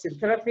flow oxygen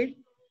therapy.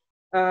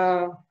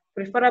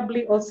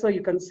 Preferably also,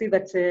 you can see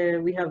that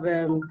we have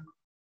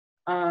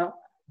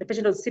the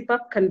patient on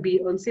CPAP can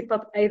be on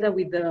CPAP either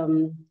with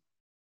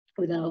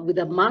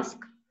a mask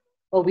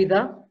or with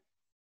a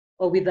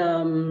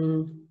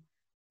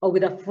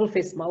full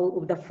face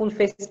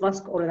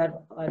mask or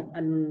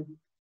an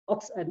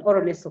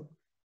oronasal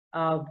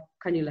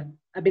cannula,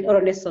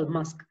 oronasal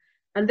mask.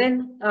 And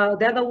then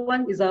the other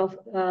one is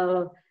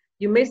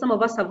some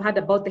of us have heard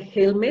about the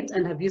helmet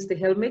and have used the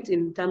helmet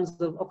in terms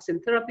of oxygen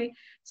therapy.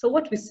 So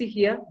what we see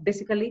here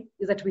basically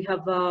is that we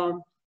have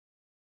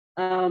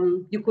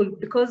you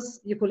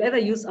could either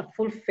use a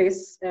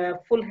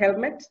full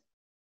helmet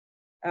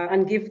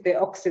and give the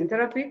oxygen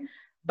therapy,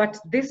 but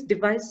this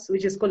device,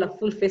 which is called a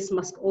full face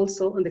mask,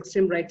 also on the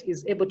extreme right,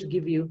 is able to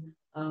give you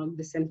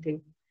the same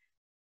thing.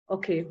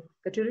 Okay,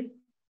 Katuri.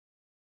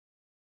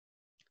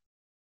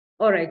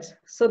 All right,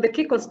 so the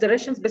key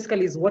considerations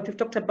basically is what we've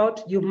talked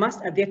about. You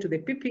must adhere to the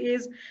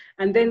PPEs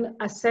and then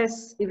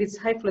assess if it's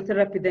high flow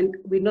therapy. Then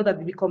we know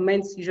that we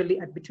commence usually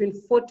at between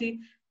 40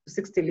 to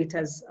 60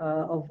 liters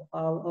of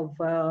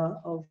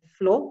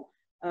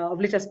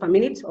liters per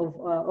minute of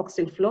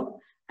oxygen flow,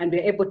 and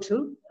we're able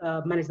to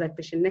manage that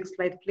patient. Next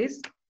slide,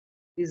 please,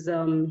 is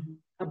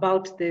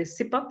about the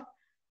CPAP.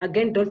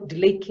 Again, don't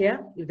delay care.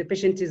 If the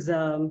patient is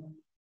not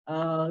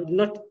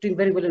doing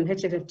very well on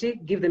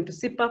HFFT, give them to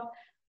CPAP.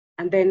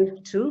 And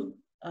then to,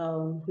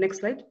 next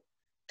slide,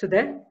 to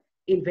the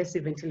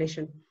invasive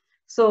ventilation.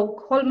 So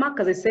hallmark,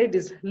 as I said,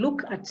 is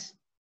look at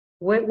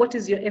what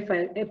is your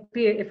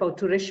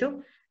PA-FO2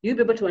 ratio. You'll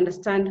be able to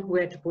understand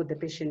where to put the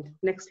patient.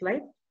 Next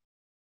slide.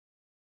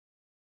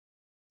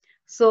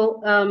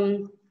 So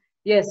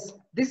yes,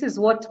 this is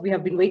what we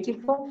have been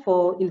waiting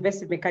for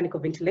invasive mechanical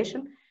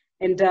ventilation.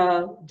 And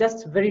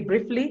just very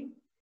briefly,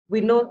 we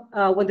know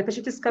when the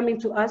patient is coming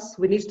to us,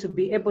 we need to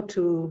be able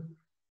to,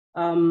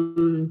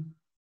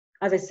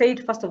 as I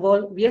said, first of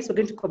all, yes, we're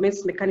going to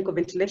commence mechanical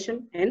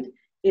ventilation and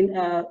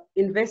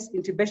invest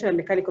intubation and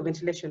mechanical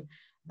ventilation.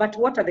 But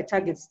what are the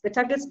targets? The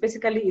targets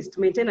basically is to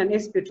maintain an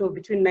SpO2 of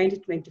between 90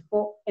 to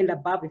 94 and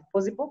above if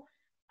possible.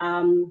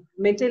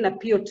 Maintain a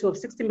PO2 of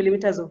 60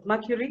 millimeters of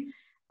mercury.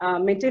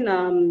 Maintain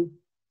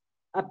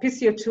a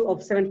PCO2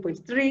 of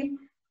 7.3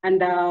 and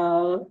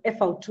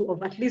FO2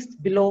 of at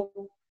least below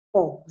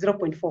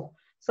 0.4.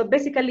 So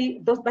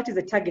basically, that is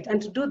the target.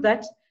 And to do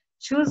that,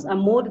 choose a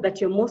mode that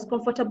you're most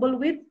comfortable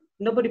with.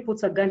 Nobody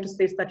puts a gun to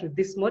say start with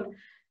this mode.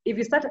 If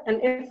you start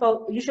an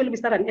FO, usually we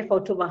start an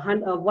FO2 of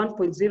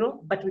 1.0,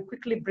 but we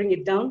quickly bring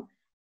it down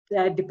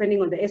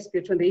depending on the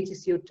SpO2 and the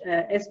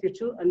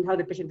SpO2 and how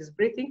the patient is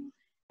breathing.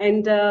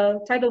 And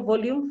tidal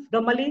volume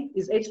normally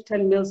is 8 to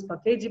 10 mils per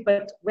kg,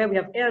 but where we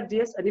have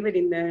ARDS and even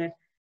in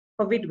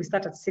COVID, we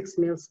start at 6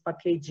 mils per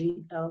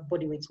kg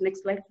body weight.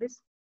 Next slide,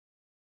 please.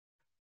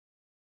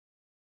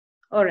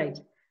 All right.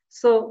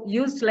 So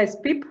utilize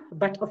PEEP,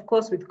 but of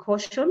course with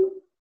caution.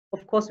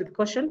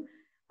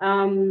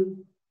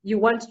 You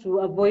want to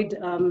avoid,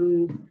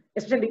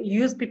 especially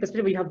use PEEP,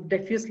 especially when you have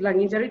diffuse lung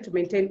injury, to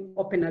maintain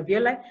open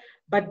alveoli,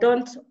 but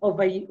don't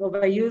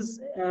overuse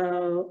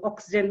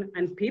oxygen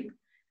and PEEP,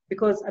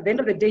 because at the end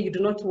of the day, you do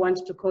not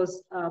want to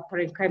cause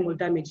parenchymal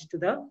damage to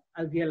the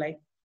alveoli.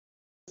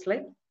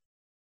 Slide.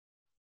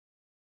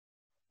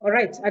 All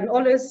right, and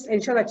always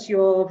ensure that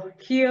your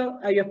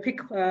peak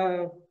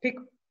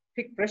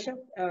pressure,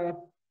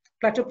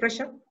 plateau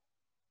pressure.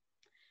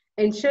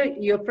 Ensure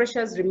your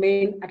pressures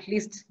remain at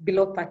least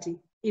below 30.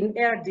 In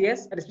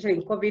ARDS, and especially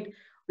in COVID,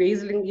 we're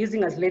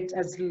using as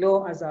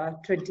low as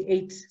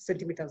 28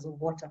 centimeters of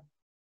water.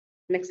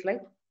 Next slide.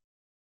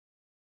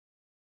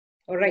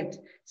 All right,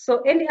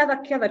 so any other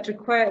care that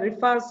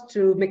refers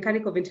to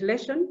mechanical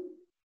ventilation,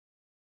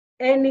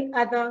 any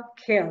other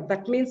care,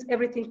 that means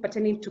everything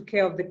pertaining to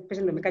care of the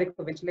patient with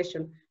mechanical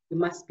ventilation, we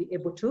must be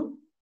able to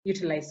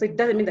utilize. So it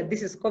doesn't mean that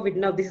this is COVID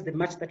now, this is the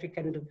much that we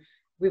can do.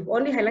 We've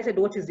only highlighted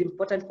what is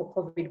important for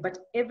COVID, but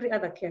every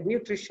other care,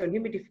 nutrition,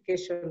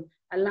 humidification,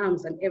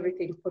 alarms, and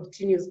everything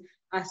continues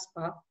as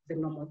per the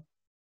normal.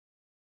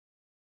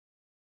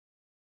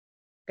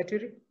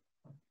 Katuri?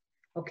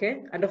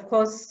 Okay, and of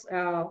course,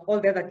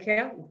 all the other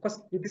care, of course,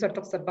 this one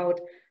talks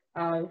about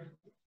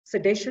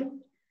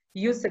sedation.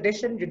 Use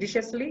sedation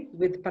judiciously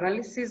with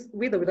paralysis,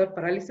 with or without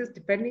paralysis,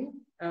 depending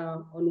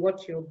on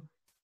what your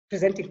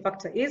presenting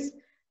factor is.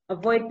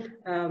 Avoid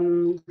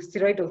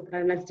steroidal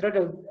and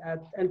non-steroidal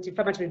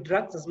anti-inflammatory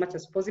drugs as much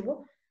as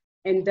possible.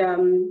 And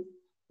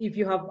if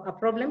you have a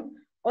problem,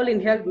 all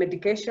inhaled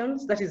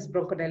medications, that is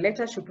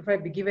bronchodilator, should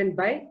preferably be given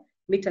by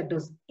meter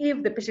dose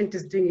if the patient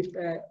is doing it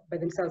by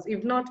themselves.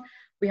 If not,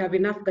 we have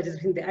enough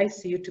gadgets in the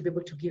ICU to be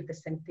able to give the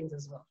same things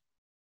as well.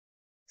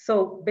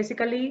 So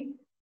basically,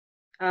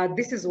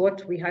 this is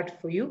what we had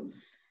for you.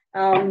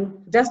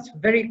 Just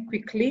very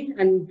quickly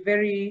and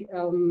very,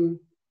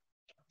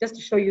 just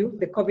to show you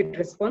the COVID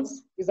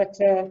response, is that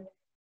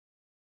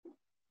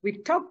we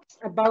talked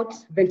about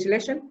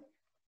ventilation.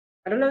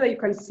 I don't know that you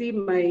can see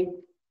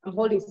I'm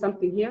holding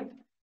something here.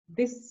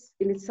 This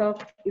in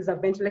itself is a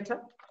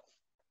ventilator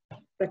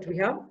that we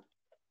have.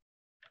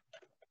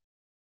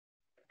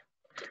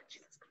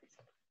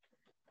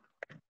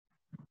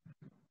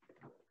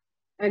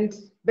 And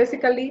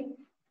basically,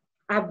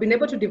 I've been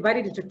able to divide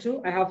it into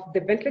two. I have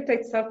the ventilator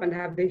itself and I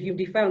have the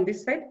humidifier on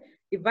this side.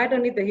 If I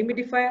don't need the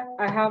humidifier,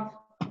 I have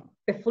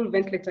the full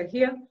ventilator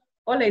here.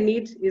 All I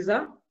need is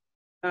a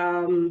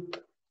HME,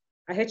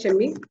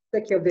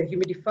 take care of the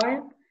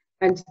humidifier.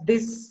 And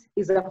this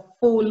is a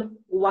full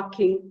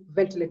working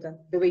ventilator,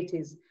 the way it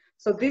is.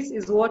 So this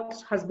is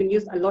what has been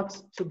used a lot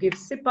to give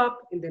CPAP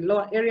in the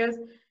lower areas.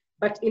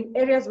 But in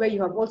areas where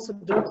you have also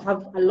don't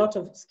have a lot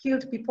of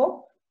skilled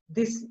people,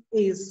 this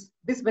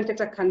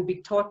ventilator can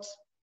be taught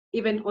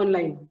even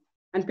online.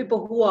 And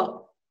people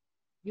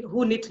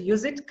who need to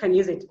use it can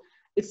use it.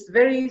 It's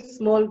very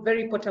small,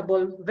 very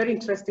portable, very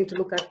interesting to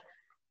look at.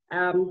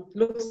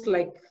 Looks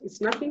like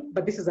it's nothing,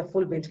 but this is a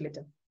full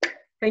ventilator.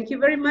 Thank you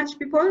very much,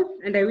 people,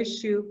 and I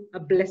wish you a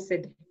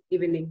blessed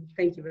evening.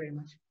 Thank you very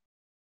much.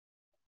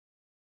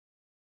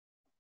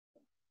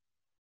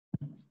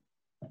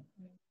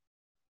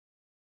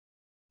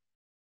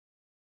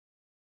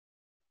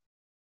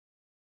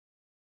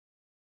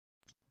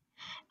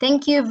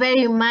 Thank you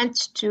very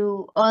much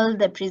to all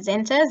the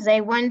presenters. I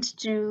want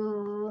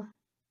to,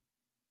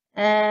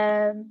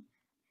 I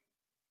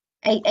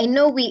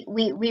know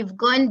we've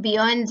gone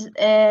beyond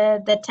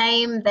the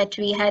time that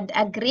we had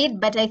agreed,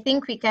 but I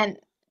think we can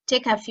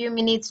take a few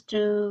minutes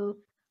to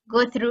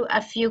go through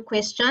a few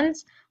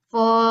questions.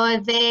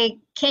 For the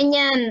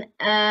Kenyan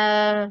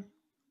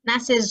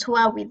nurses who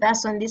are with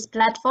us on this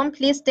platform,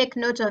 please take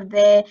note of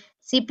the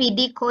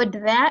CPD code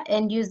there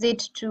and use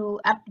it to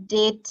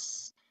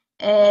update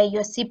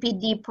your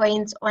CPD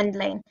points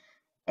online.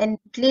 And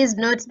please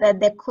note that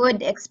the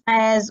code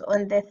expires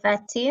on the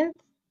 13th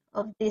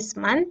of this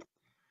month.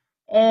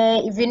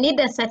 If you need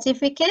a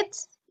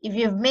certificate, if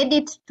you've made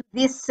it to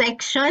this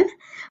section,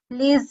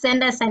 please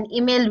send us an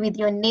email with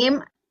your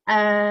name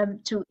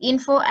to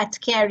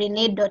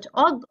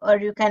info@carena.org, or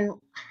you can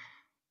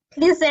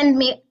please send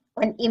me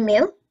an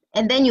email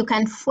and then you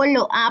can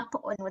follow up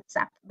on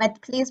WhatsApp. But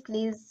please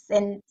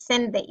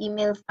send the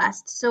email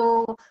first.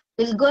 So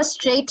we'll go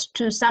straight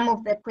to some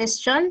of the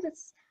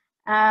questions.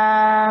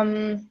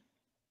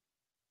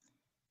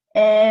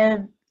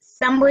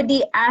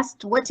 Somebody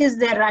asked, what is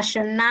the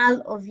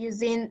rationale of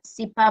using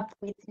CPAP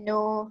with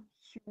no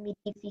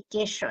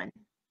humidification?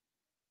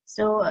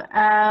 So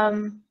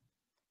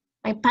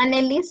my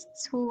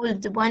panelists who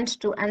would want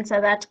to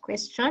answer that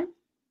question.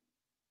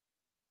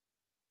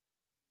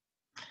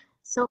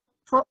 So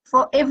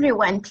for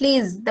everyone,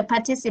 please, the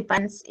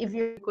participants, if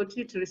you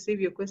continue to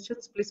receive your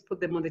questions, please put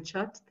them on the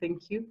chat.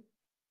 Thank you.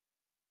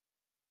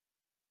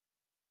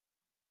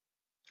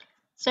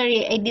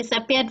 Sorry, I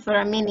disappeared for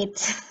a minute.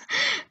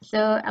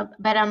 So,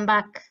 but I'm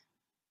back.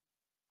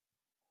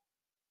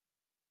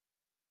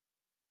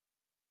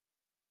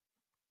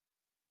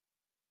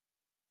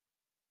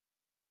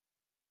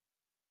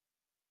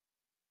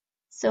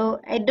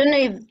 So I don't know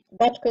if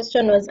that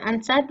question was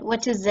answered.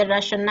 What is the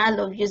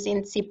rationale of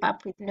using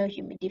CPAP with no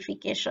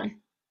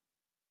humidification?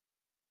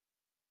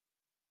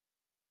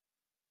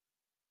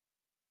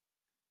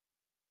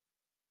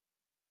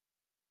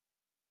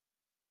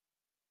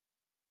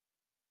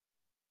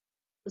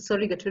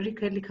 Sorry, Gaturi,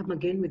 kindly come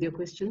again with your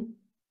question.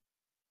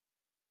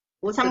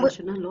 What's the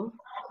rationale of?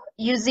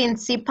 Using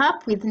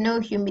CPAP with no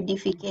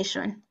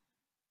humidification.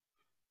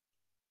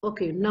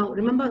 Okay, now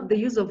remember the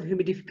use of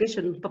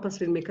humidification,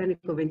 purposely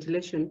mechanical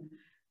ventilation,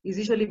 is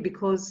usually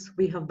because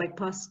we have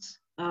bypassed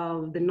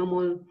the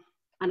normal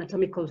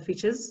anatomical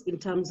features in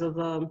terms of,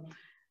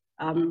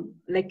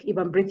 like if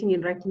I'm breathing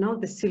in right now,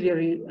 the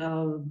ciliary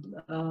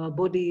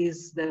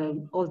bodies,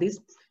 all this.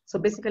 So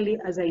basically,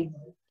 as I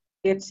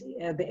get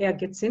the air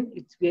gets in,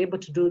 it's be able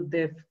to do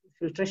the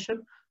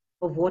filtration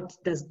of what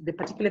does the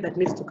particulate that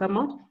needs to come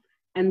out,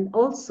 and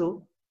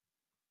also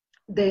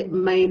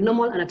my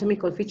normal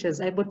anatomical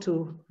features are able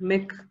to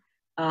make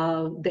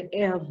the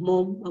air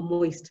more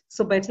moist.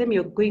 So by the time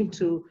you're going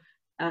to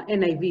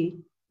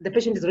NIV, the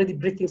patient is already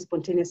breathing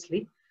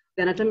spontaneously.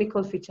 The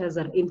anatomical features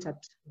are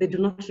intact. They do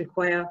not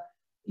require,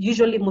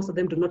 usually most of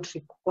them do not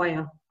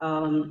require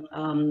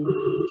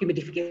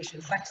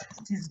humidification, but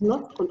it is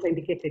not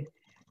contraindicated.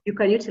 You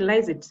can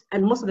utilize it.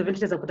 And most of the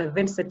ventilators have got a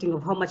vent setting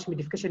of how much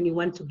humidification you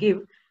want to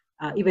give,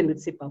 even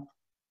with CPAP.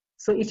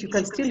 So you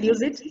can still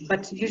use it,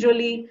 but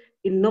usually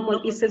in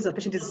normal E-cells, the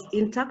patient is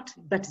intact,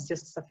 that is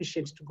just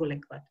sufficient to go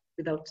like that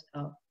without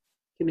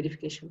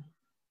humidification.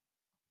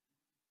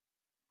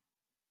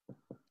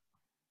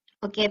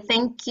 Okay,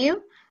 thank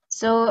you.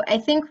 So I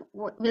think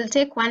we'll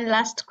take one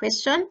last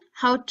question,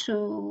 how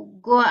to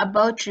go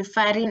about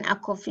referring a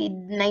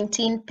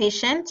COVID-19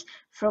 patient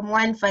from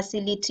one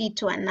facility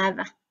to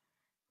another.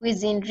 who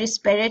is in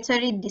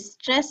respiratory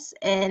distress,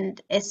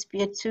 and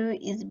SpO2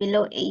 is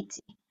below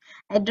 80.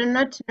 I do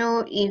not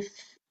know if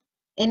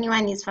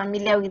anyone is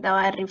familiar with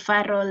our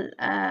referral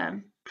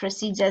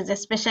procedures,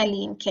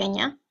 especially in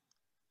Kenya.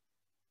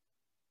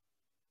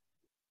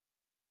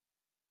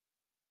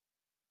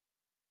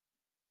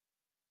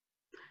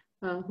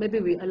 Maybe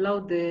we allow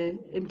the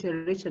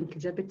MTRH and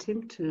Kijabe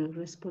team to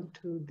respond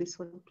to this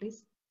one,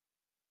 please.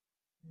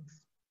 Thanks.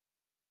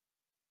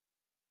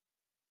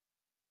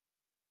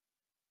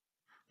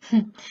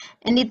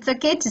 And it's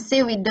okay to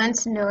say we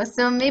don't know.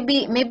 So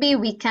maybe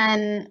we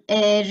can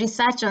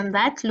research on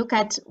that, look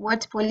at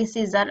what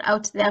policies are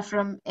out there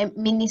from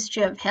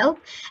Ministry of Health,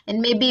 and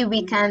maybe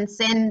we can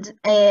send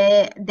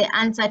the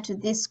answer to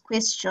this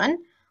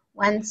question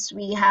once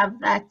we have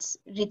that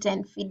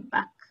written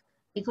feedback.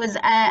 Because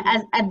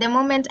at the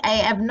moment, I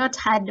have not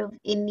heard of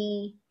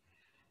any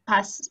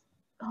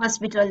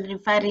hospital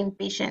referring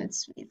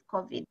patients with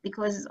COVID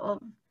because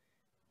of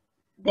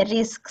the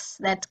risks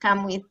that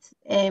come with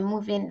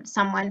moving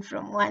someone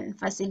from one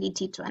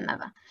facility to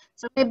another.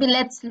 So maybe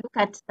let's look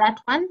at that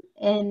one,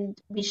 and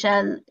we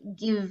shall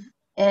give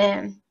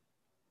a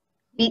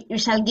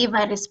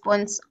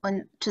response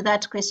to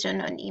that question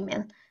on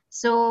email.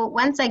 So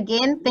once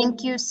again,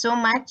 thank you so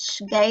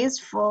much, guys,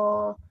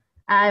 for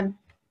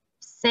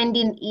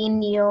sending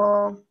in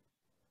your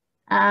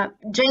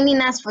joining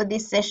us for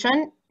this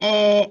session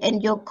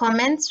and your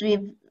comments.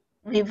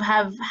 We've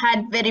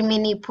had very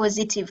many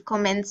positive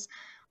comments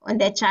on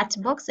the chat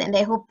box, and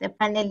I hope the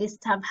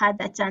panelists have had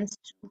a chance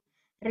to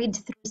read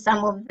through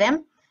some of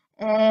them.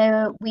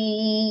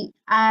 We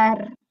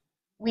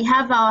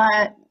have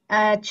our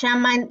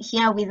chairman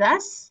here with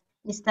us,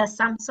 Mr.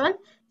 Samson.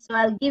 So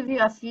I'll give you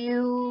a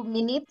few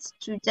minutes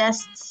to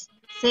just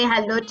say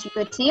hello to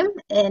your team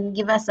and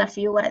give us a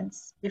few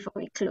words before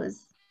we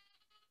close.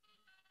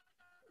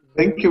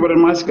 Thank you very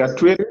much,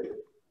 Gatwin.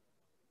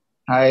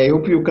 I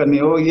hope you can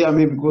all hear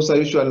me because I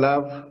usually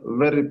have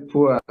very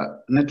poor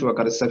network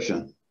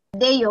reception.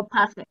 Today you're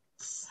perfect.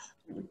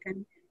 Okay.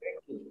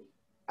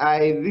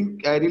 I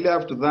think I really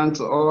have to thank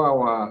all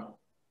our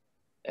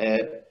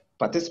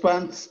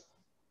participants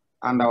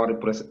and our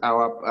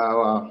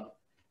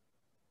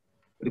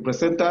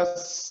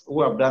representatives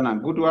who have done a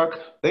good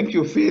work. Thank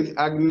you, Faith,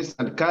 Agnes,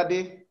 and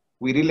Kadi.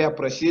 We really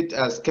appreciate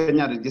as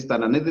Kenya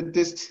Registered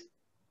Anesthetist.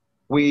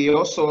 We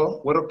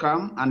also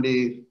welcome and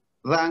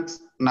thanks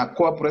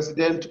NACOA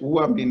President who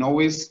have been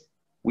always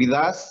with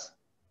us.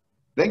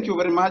 Thank you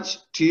very much,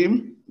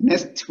 team.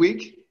 Next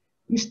week,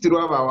 we still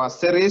have our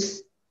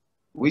series,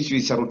 which we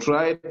shall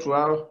try to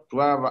have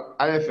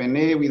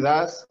IFNA with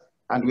us,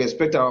 and we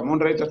expect our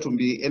moderator to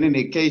be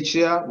NNAK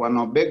Chair,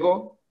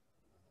 Wanobego.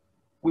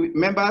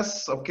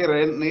 Members of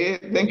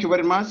KRNA, thank you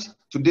very much.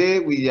 Today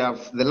we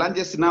have the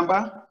largest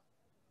number.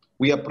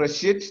 We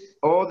appreciate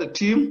all the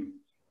team,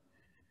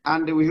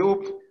 and we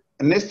hope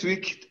next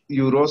week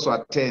you will also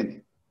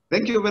attend.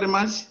 Thank you very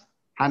much,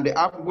 and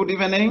have a good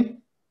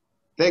evening.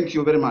 Thank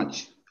you very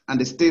much,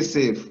 and stay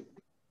safe.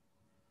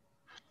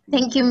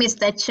 Thank you,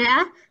 Mr.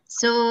 Chair.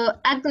 So,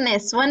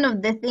 Agnes, one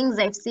of the things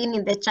I've seen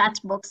in the chat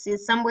box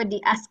is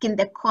somebody asking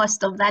the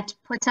cost of that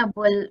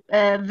portable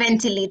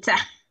ventilator.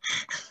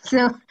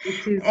 So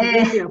it is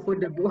really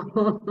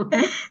affordable.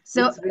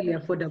 So it's really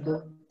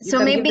affordable. You so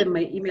can maybe give them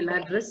my email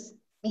address.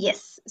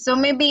 Yes. So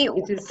maybe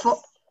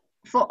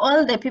for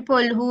all the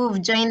people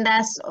who've joined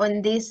us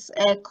on this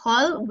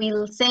call,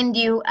 we'll send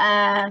you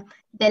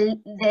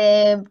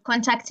the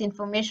contact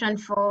information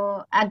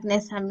for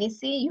Agnes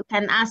Hamisi. You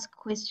can ask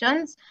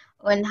questions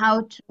on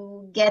how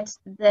to get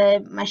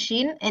the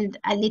machine and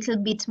a little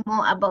bit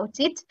more about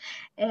it.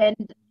 And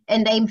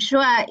I'm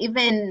sure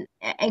even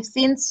I've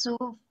seen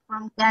Sue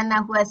from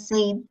Ghana who has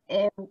said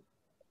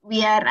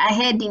we are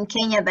ahead in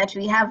Kenya that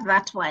we have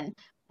that one.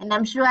 And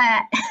I'm sure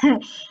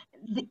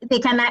they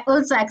can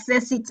also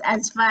access it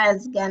as far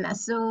as Ghana.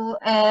 So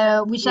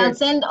we shall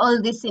send all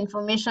this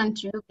information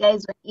to you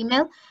guys on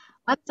email.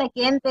 Once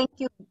again, thank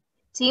you,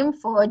 team,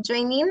 for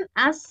joining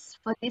us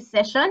for this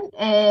session,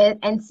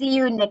 and see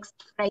you next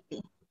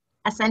Friday.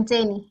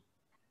 Asanteni.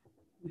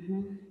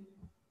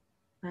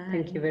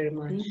 Thank you very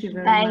much. Thank you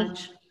very Bye.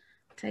 much.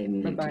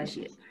 Time Bye-bye.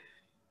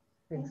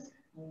 Thanks.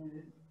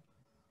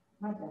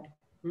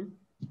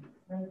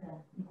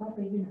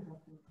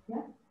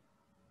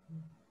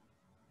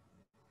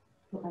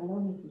 So allow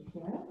me to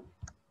share.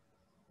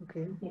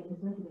 Okay. Yeah,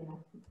 it's not even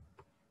active.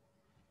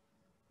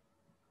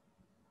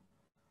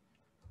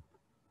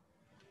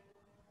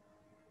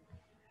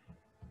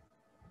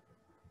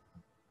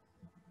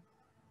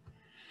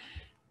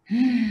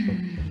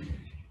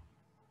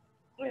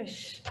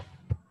 Fresh.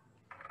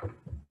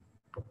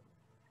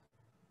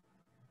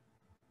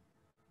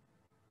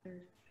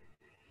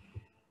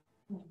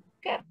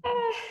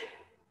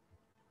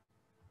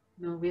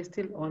 No, we're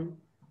still on.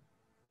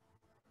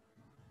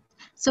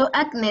 So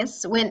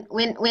Agnes, when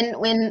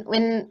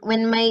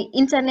my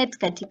internet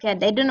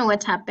katikad, I don't know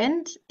what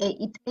happened.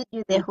 It made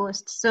you the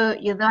host, so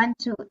you're the one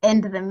to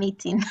end the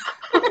meeting.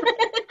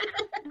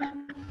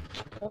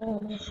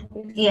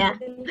 Yeah.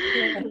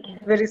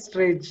 Very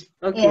strange.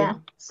 Okay. Yeah.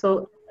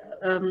 So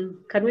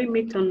can we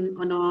meet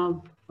on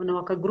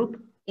our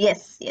group?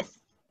 Yes, yes.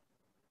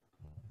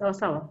 Oh,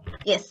 sawa.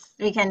 Yes,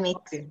 we can meet.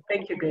 Okay.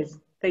 Thank you, guys.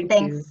 Thank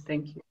Thanks. you.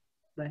 Thank you.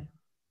 Bye.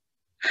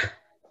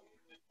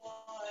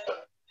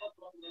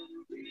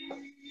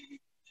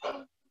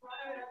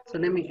 So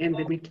let me end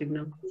the meeting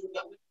now.